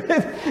consenting to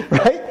it,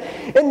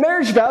 right? In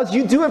marriage vows,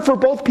 you do it for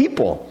both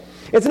people.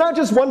 It's not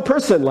just one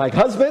person, like,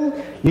 husband,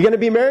 you're going to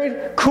be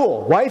married?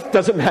 Cool. Wife,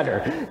 doesn't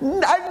matter.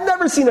 I've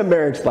never seen a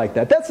marriage like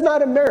that. That's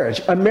not a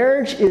marriage. A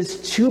marriage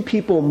is two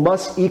people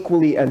must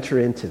equally enter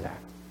into that.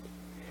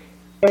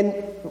 And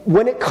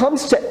when it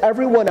comes to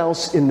everyone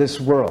else in this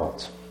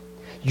world,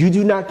 you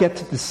do not get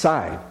to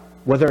decide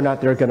whether or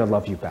not they're going to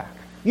love you back.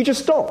 You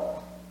just don't,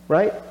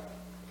 right?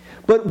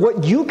 But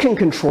what you can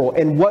control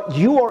and what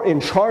you are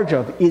in charge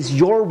of is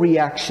your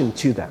reaction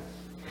to them.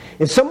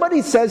 If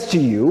somebody says to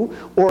you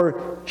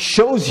or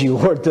shows you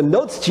or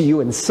denotes to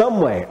you in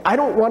some way, I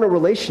don't want a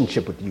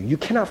relationship with you, you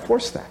cannot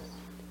force that.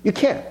 You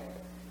can't,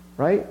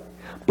 right?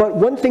 But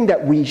one thing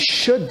that we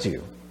should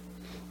do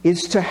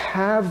is to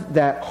have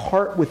that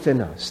heart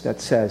within us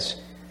that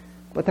says,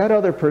 but that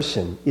other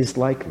person is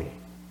like me.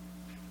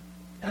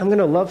 I'm going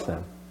to love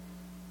them.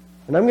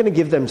 And I'm going to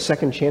give them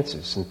second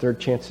chances and third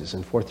chances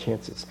and fourth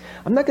chances.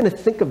 I'm not going to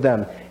think of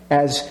them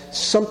as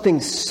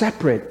something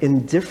separate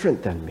and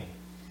different than me.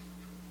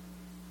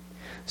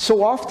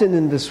 So often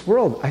in this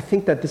world, I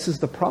think that this is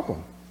the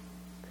problem.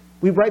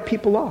 We write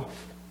people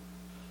off.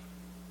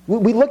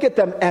 We look at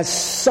them as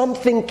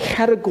something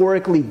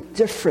categorically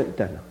different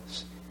than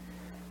us.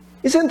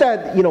 Isn't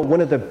that,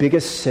 one of the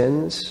biggest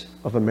sins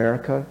of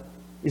America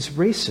is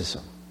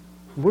racism?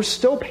 We're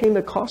still paying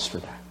the cost for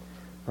that,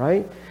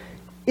 right?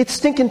 It's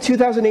stinking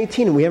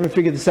 2018 and we haven't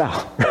figured this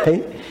out,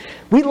 right?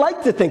 We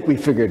like to think we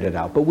figured it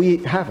out, but we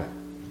haven't.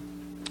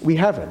 We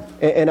haven't.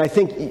 And I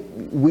think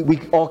we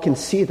all can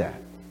see that,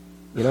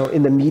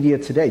 in the media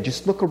today.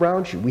 Just look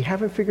around you. We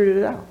haven't figured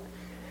it out.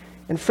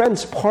 And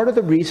friends, part of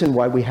the reason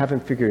why we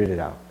haven't figured it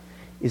out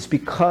is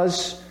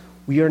because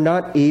we are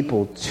not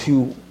able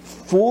to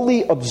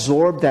fully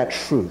absorb that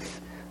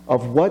truth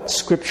of what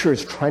Scripture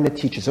is trying to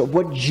teach us, of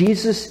what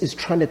Jesus is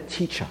trying to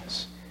teach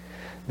us.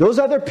 Those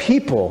other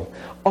people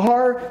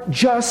are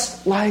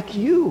just like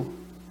you.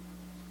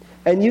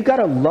 And you got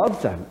to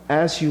love them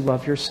as you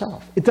love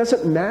yourself. It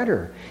doesn't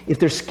matter if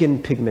their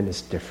skin pigment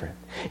is different.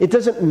 It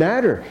doesn't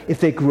matter if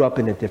they grew up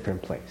in a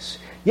different place.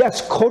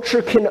 Yes,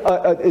 culture can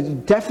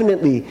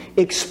definitely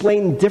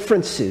explain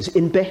differences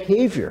in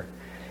behavior.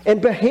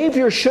 And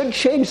behavior should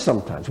change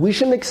sometimes. We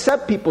shouldn't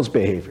accept people's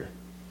behavior.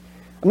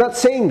 I'm not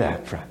saying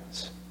that,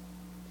 friends.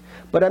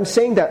 But I'm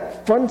saying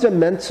that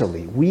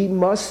fundamentally, we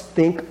must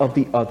think of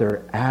the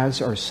other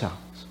as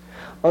ourselves.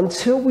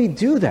 Until we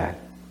do that,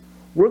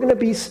 we're going to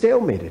be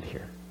stalemated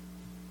here.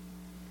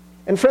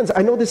 And friends,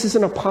 I know this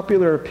isn't a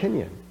popular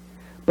opinion,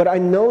 but I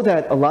know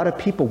that a lot of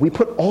people, we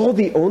put all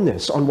the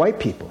onus on white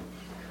people,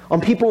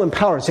 on people in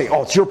power, and say,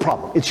 oh, it's your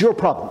problem, it's your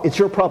problem, it's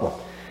your problem.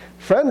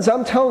 Friends,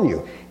 I'm telling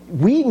you,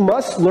 we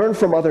must learn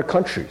from other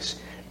countries.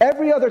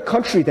 Every other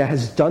country that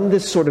has done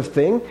this sort of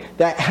thing,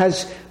 that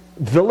has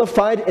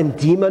vilified and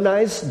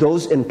demonized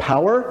those in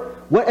power,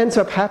 what ends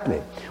up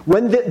happening?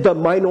 When the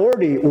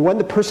minority, or when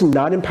the person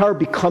not in power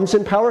becomes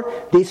in power,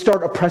 they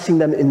start oppressing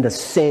them in the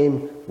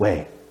same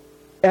way.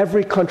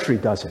 Every country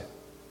does it.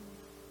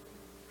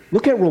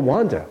 Look at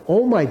Rwanda.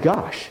 Oh my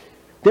gosh.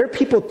 Their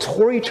people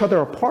tore each other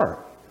apart.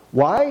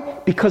 Why?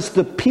 Because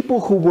the people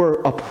who were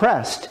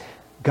oppressed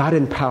got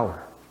in power.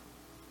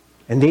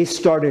 And they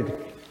started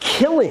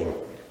killing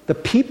the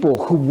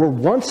people who were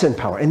once in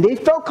power. And they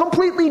felt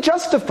completely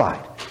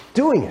justified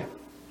doing it.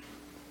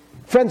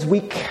 Friends, we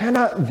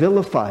cannot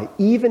vilify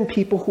even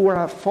people who are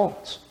at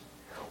fault.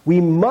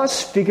 We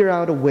must figure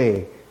out a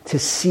way to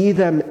see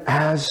them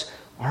as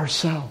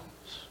ourselves.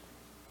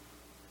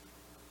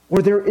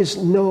 Or there is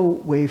no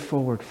way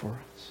forward for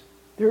us.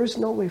 There is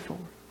no way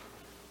forward.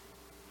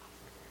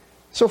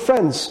 So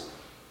friends,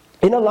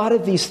 in a lot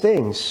of these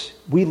things,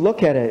 we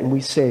look at it and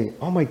we say,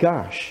 oh my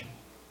gosh,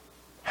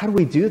 how do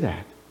we do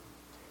that?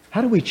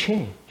 How do we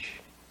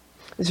change?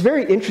 It's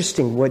very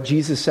interesting what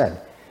Jesus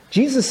said.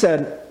 Jesus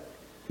said,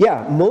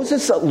 yeah,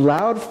 Moses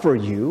allowed for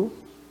you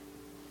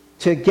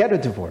to get a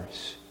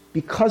divorce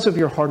because of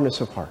your hardness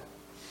of heart.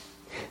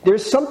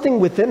 There's something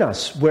within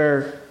us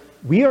where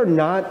we are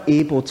not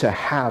able to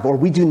have, or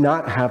we do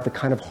not have the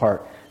kind of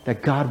heart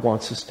that God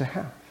wants us to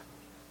have.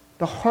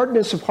 The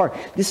hardness of heart.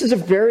 This is a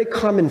very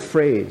common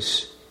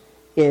phrase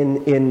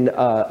in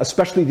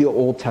especially the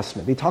Old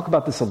Testament. They talk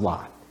about this a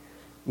lot.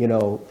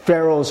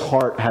 Pharaoh's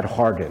heart had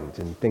hardened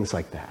and things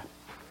like that.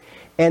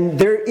 And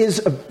there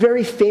is a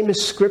very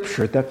famous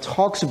scripture that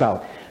talks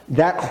about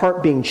that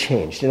heart being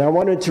changed. And I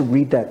wanted to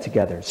read that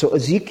together. So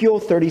Ezekiel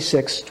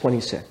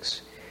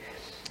 36:26.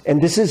 And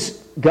this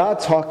is God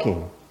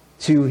talking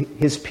to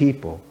his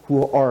people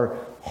who are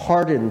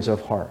hardened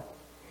of heart.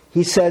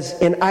 He says,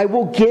 and I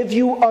will give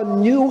you a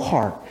new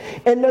heart,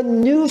 and a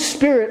new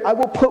spirit I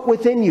will put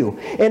within you.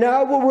 And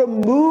I will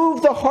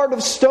remove the heart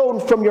of stone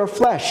from your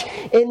flesh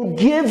and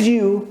give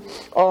you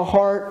a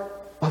heart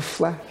of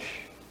flesh.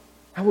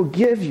 I will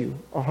give you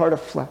a heart of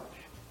flesh.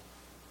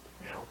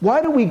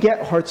 Why do we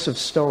get hearts of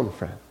stone,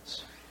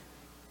 friends?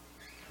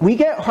 We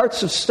get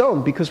hearts of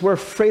stone because we're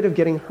afraid of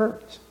getting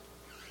hurt.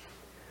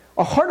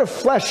 A heart of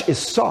flesh is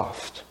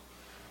soft,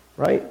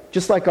 right?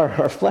 Just like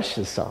our flesh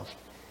is soft.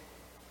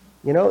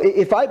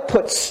 If I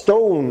put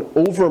stone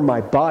over my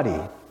body,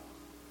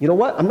 you know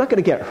what? I'm not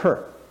going to get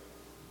hurt.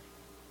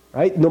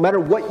 right? No matter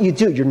what you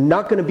do, you're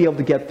not going to be able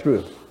to get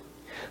through.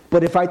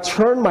 But if I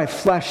turn my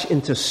flesh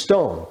into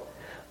stone,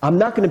 I'm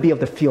not going to be able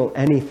to feel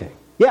anything.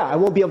 Yeah, I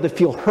won't be able to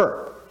feel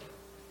hurt,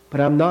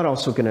 but I'm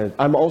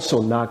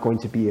also not going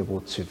to be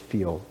able to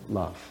feel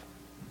love.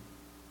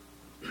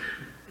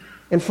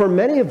 And for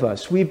many of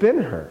us, we've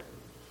been hurt.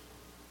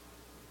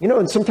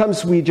 And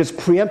sometimes we just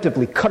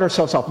preemptively cut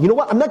ourselves off. You know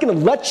what? I'm not going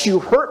to let you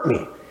hurt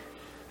me.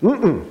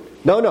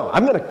 No,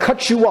 I'm going to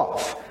cut you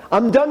off.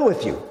 I'm done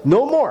with you.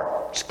 No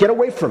more. Just get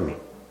away from me.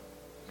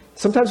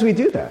 Sometimes we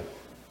do that.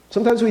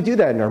 Sometimes we do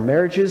that in our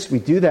marriages. We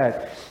do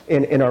that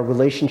in our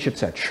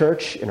relationships at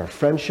church, in our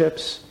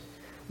friendships,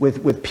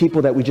 with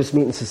people that we just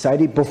meet in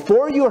society.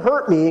 Before you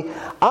hurt me,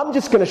 I'm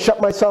just going to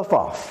shut myself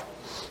off.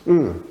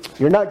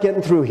 You're not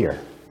getting through here.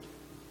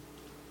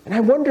 And I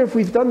wonder if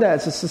we've done that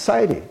as a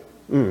society.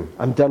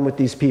 I'm done with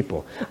these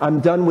people.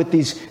 I'm done with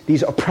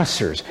these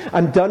oppressors.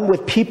 I'm done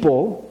with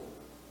people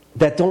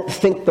that don't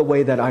think the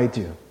way that I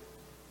do.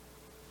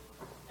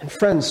 And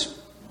friends,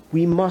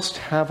 we must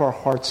have our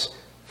hearts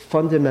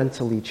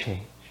fundamentally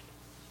changed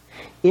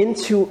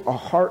into a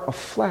heart of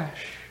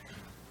flesh.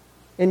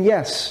 And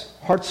yes,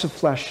 hearts of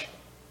flesh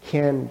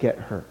can get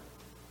hurt.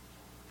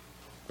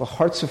 But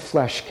hearts of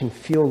flesh can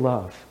feel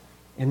love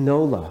and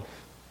know love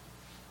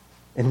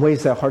in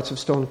ways that hearts of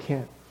stone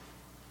can't.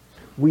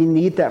 We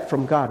need that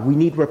from God. We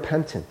need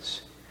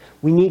repentance.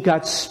 We need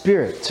God's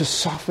Spirit to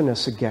soften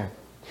us again.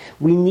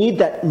 We need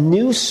that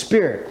new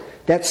spirit,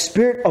 that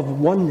spirit of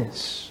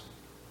oneness.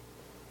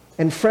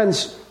 And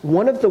friends,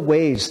 one of the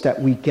ways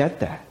that we get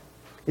that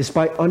is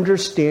by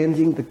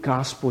understanding the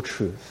gospel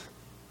truth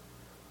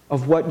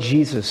of what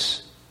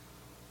Jesus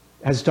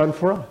has done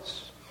for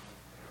us.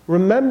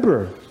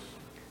 Remember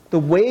the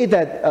way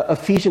that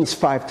Ephesians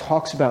 5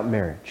 talks about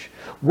marriage.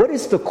 What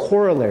is the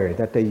corollary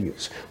that they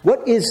use?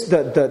 What is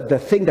the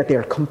thing that they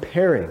are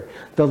comparing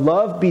the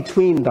love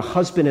between the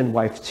husband and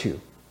wife to?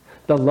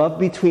 The love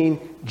between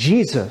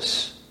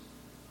Jesus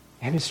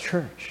and his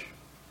church.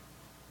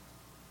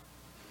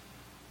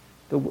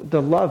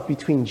 The love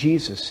between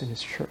Jesus and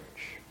his church.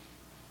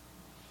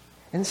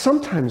 And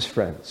sometimes,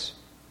 friends,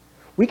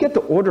 we get the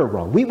order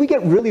wrong. We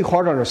get really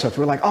hard on ourselves.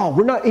 We're like,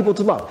 we're not able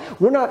to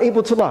love. We're not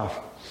able to love.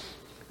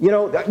 We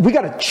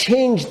got to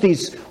change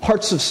these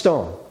hearts of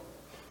stone.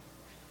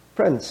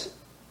 Friends,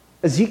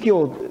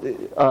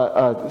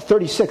 Ezekiel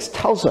 36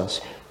 tells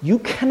us you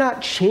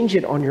cannot change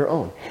it on your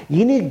own.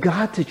 You need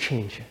God to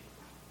change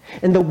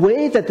it. And the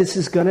way that this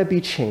is going to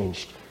be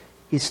changed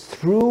is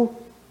through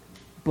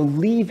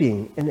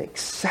believing and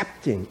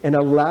accepting and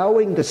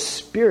allowing the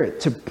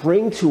Spirit to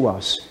bring to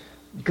us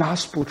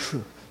gospel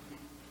truth.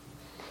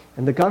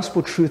 And the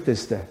gospel truth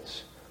is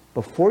this: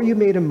 before you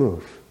made a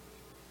move,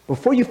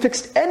 before you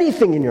fixed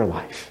anything in your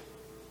life,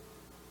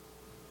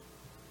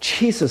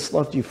 Jesus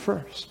loved you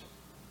first.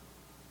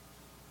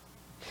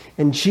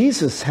 And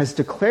Jesus has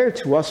declared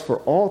to us for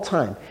all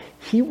time,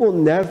 he will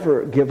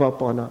never give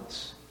up on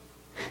us.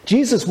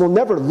 Jesus will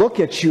never look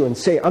at you and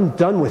say, I'm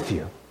done with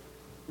you.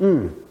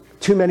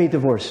 Too many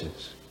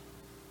divorces.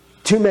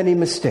 Too many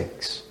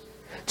mistakes.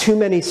 Too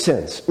many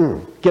sins.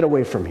 Get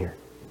away from here.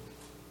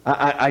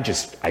 I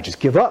just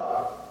give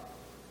up.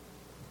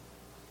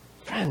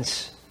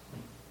 Friends,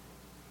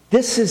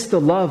 this is the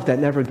love that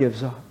never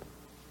gives up.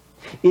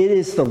 It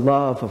is the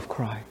love of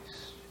Christ.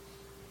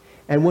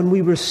 And when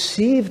we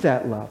receive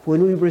that love,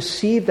 when we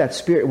receive that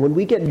Spirit, when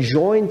we get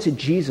joined to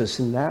Jesus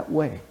in that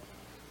way,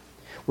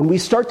 when we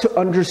start to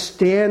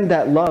understand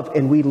that love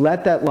and we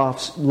let that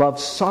love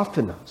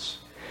soften us,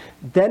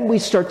 then we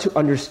start to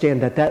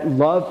understand that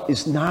love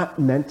is not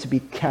meant to be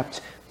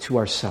kept to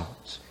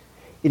ourselves.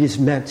 It is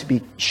meant to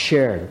be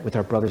shared with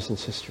our brothers and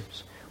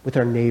sisters, with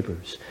our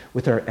neighbors,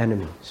 with our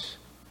enemies.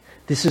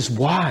 This is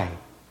why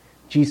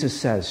Jesus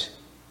says,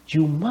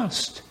 you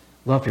must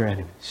love your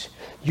enemies.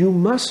 You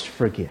must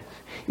forgive.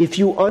 If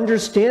you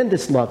understand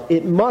this love,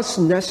 it must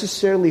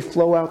necessarily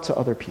flow out to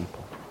other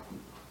people.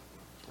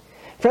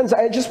 Friends,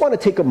 I just want to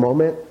take a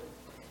moment.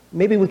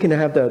 Maybe we can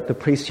have the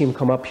praise team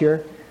come up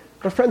here.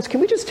 But friends, can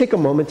we just take a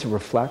moment to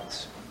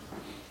reflect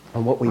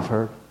on what we've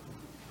heard?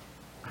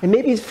 And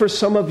maybe for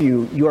some of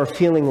you, you are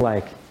feeling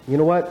like, you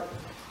know what?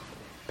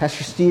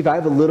 Pastor Steve, I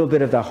have a little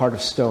bit of that heart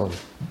of stone.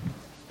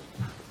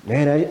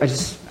 Man,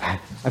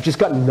 I've just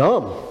gotten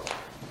numb.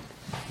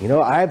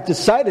 I've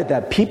decided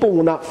that people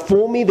will not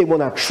fool me. They will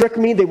not trick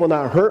me. They will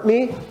not hurt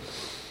me.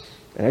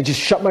 And I just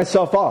shut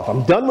myself off.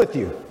 I'm done with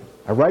you.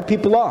 I write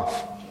people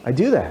off. I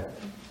do that.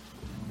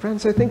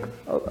 Friends, I think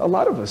a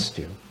lot of us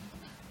do.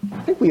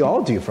 I think we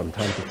all do from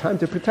time to time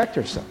to protect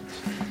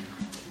ourselves.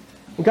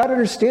 And God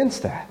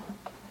understands that.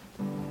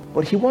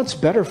 But he wants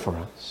better for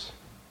us.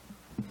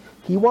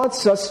 He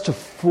wants us to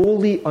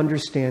fully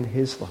understand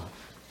his love.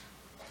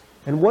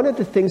 And one of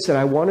the things that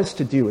I want us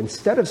to do,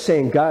 instead of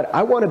saying, God,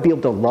 I want to be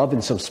able to love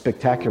in some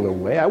spectacular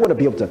way, I want to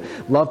be able to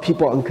love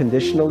people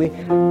unconditionally,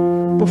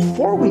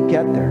 before we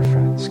get there,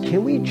 friends,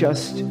 can we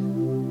just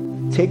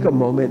take a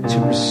moment to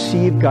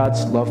receive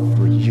God's love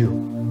for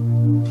you?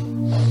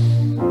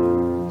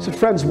 So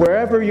friends,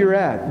 wherever you're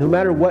at, no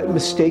matter what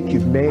mistake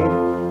you've made,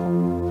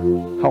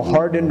 how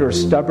hardened or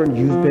stubborn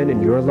you've been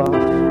in your love,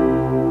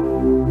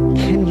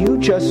 can you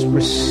just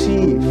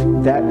receive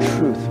that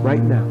truth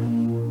right now?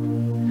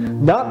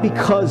 Not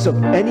because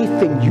of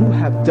anything you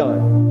have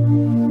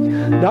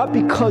done, not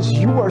because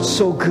you are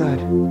so good,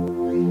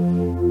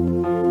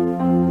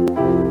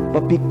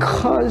 but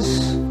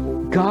because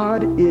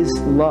God is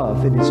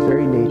love in his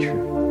very nature.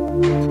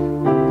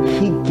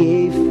 He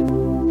gave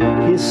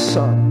his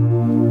Son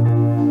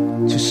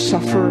to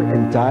suffer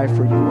and die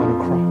for you on a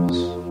cross.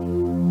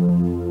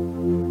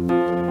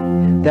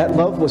 That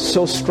love was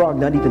so strong,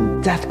 not even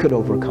death could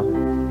overcome it.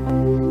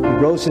 He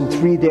rose in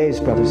 3 days,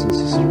 brothers and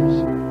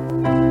sisters.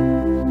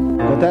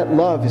 But that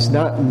love is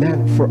not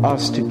meant for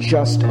us to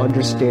just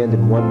understand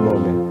in one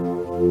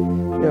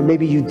moment.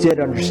 Maybe you did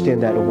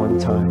understand that at one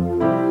time.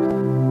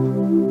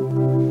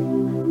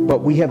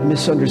 But we have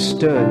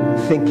misunderstood,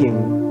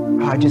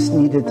 thinking, I just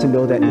needed to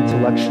know that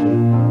intellectually.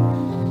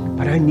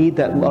 But I need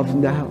that love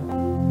now.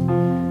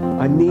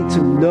 I need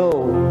to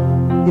know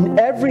in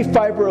every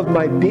fiber of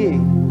my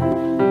being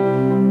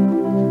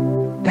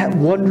that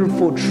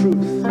wonderful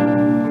truth.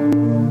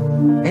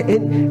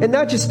 And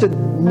not just to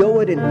know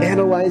it and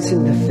analyze it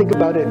and to think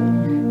about it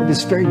in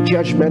this very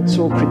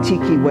judgmental,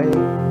 critiquey way,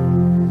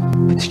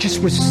 but to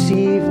just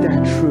receive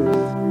that truth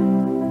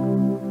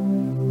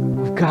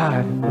of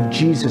God, of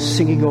Jesus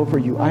singing over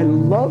you. I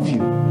love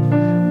you.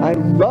 I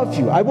love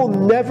you. I will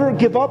never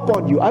give up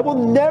on you. I will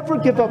never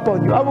give up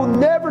on you. I will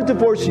never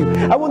divorce you.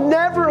 I will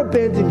never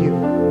abandon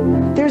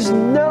you. There's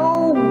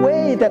no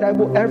way that I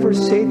will ever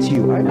say to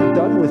you, I'm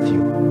done with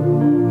you.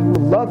 I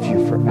will love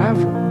you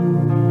forever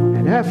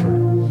and ever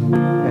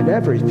and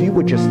ever. If you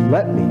would just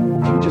let me,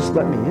 if you just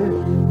let me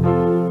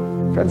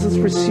in. Friends, let's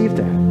receive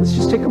that. Let's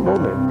just take a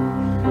moment.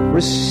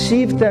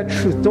 Receive that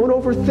truth. Don't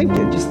overthink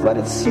it. Just let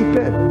it seep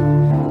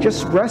in.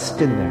 Just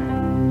rest in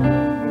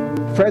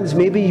that. Friends,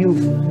 maybe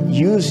you've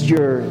used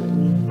your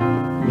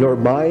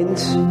mind,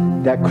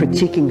 that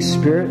critiquing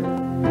spirit,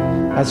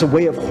 as a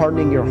way of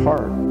hardening your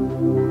heart.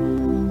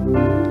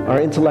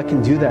 Our intellect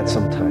can do that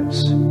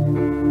sometimes.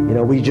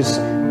 We just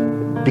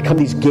become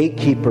these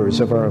gatekeepers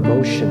of our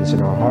emotions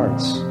and our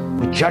hearts.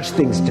 We judge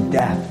things to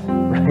death,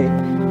 right?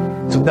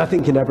 So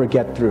nothing can ever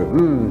get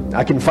through.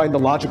 I can find the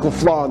logical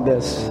flaw in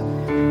this.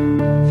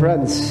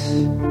 Friends,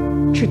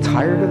 aren't you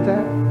tired of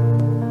that?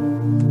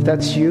 If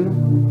that's you,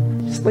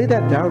 just lay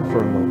that down for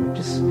a moment.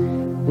 Just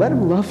let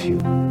him love you.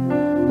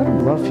 Let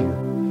him love you.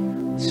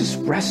 Let's just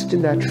rest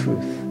in that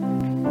truth.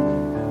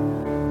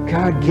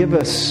 God, give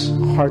us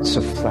hearts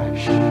of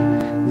flesh.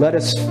 Let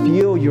us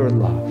feel your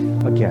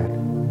love again.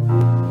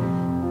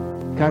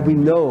 God, we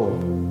know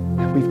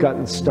that we've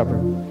gotten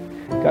stubborn.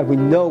 God, we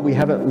know we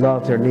haven't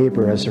loved our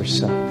neighbor as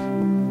ourselves.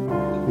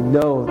 We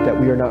know that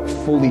we are not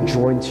fully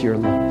joined to your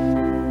love.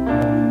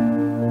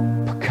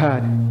 But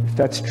God, if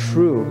that's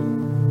true,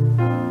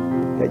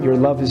 that your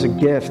love is a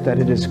gift, that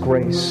it is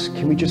grace,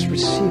 can we just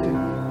receive it?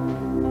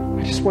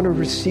 I just want to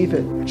receive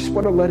it. I just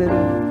want to let it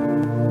in.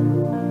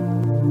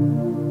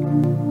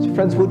 So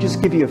friends, we'll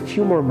just give you a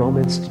few more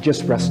moments to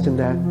just rest in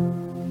that.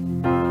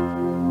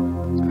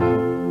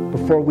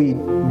 Before we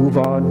move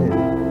on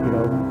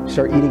and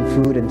start eating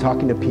food and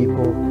talking to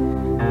people,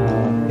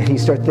 and you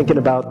start thinking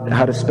about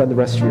how to spend the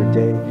rest of your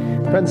day.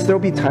 Friends, there'll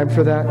be time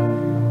for that.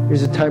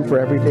 There's a time for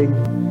everything.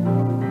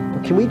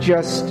 But can we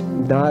just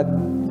not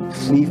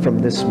flee from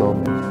this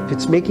moment? If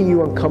it's making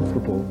you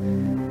uncomfortable,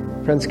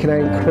 friends, can I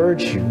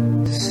encourage you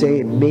to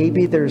say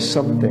maybe there's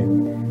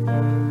something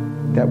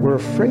that we're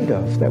afraid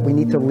of that we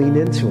need to lean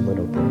into a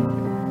little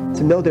bit.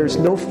 To know there's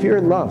no fear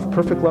in love.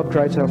 Perfect love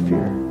drives out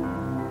fear.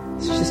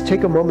 Let's just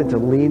take a moment to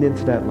lean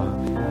into that love.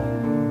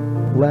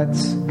 Let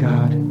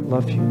God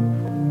love you.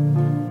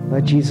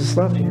 Let Jesus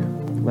love you.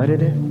 Let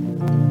it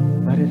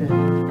in. Let it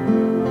in.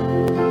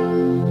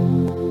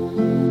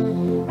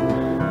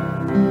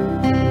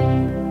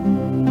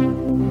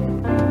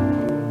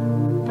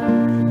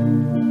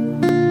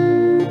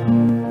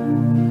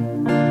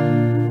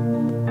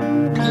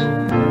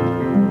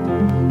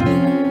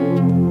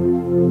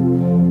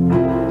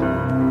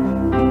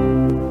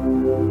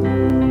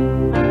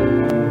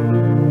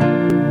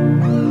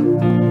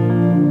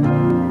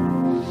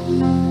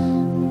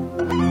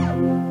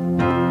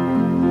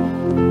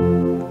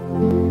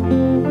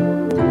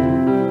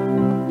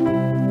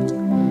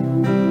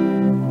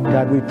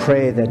 We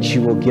pray that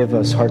you will give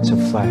us hearts of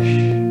flesh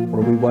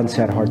where we once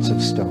had hearts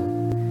of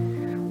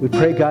stone. We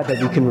pray, God,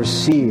 that we can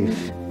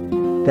receive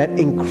that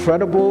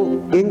incredible,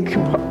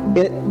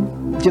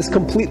 just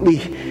completely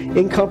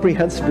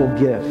incomprehensible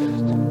gift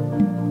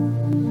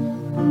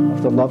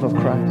of the love of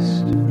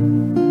Christ.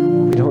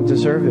 We don't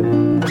deserve it.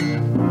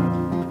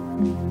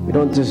 We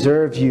don't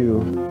deserve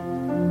you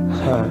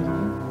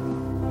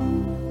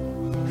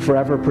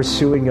forever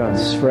pursuing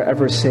us,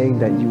 forever saying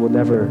that you will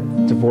never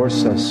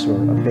divorce us or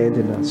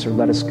abandon us or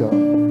let us go.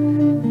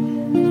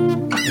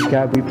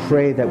 God, we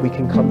pray that we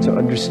can come to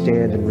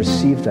understand and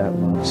receive that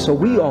love, so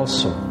we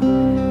also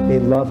may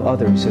love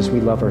others as we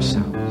love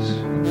ourselves.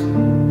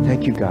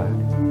 Thank you, God.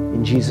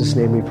 In Jesus'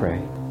 name we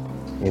pray.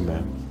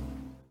 Amen.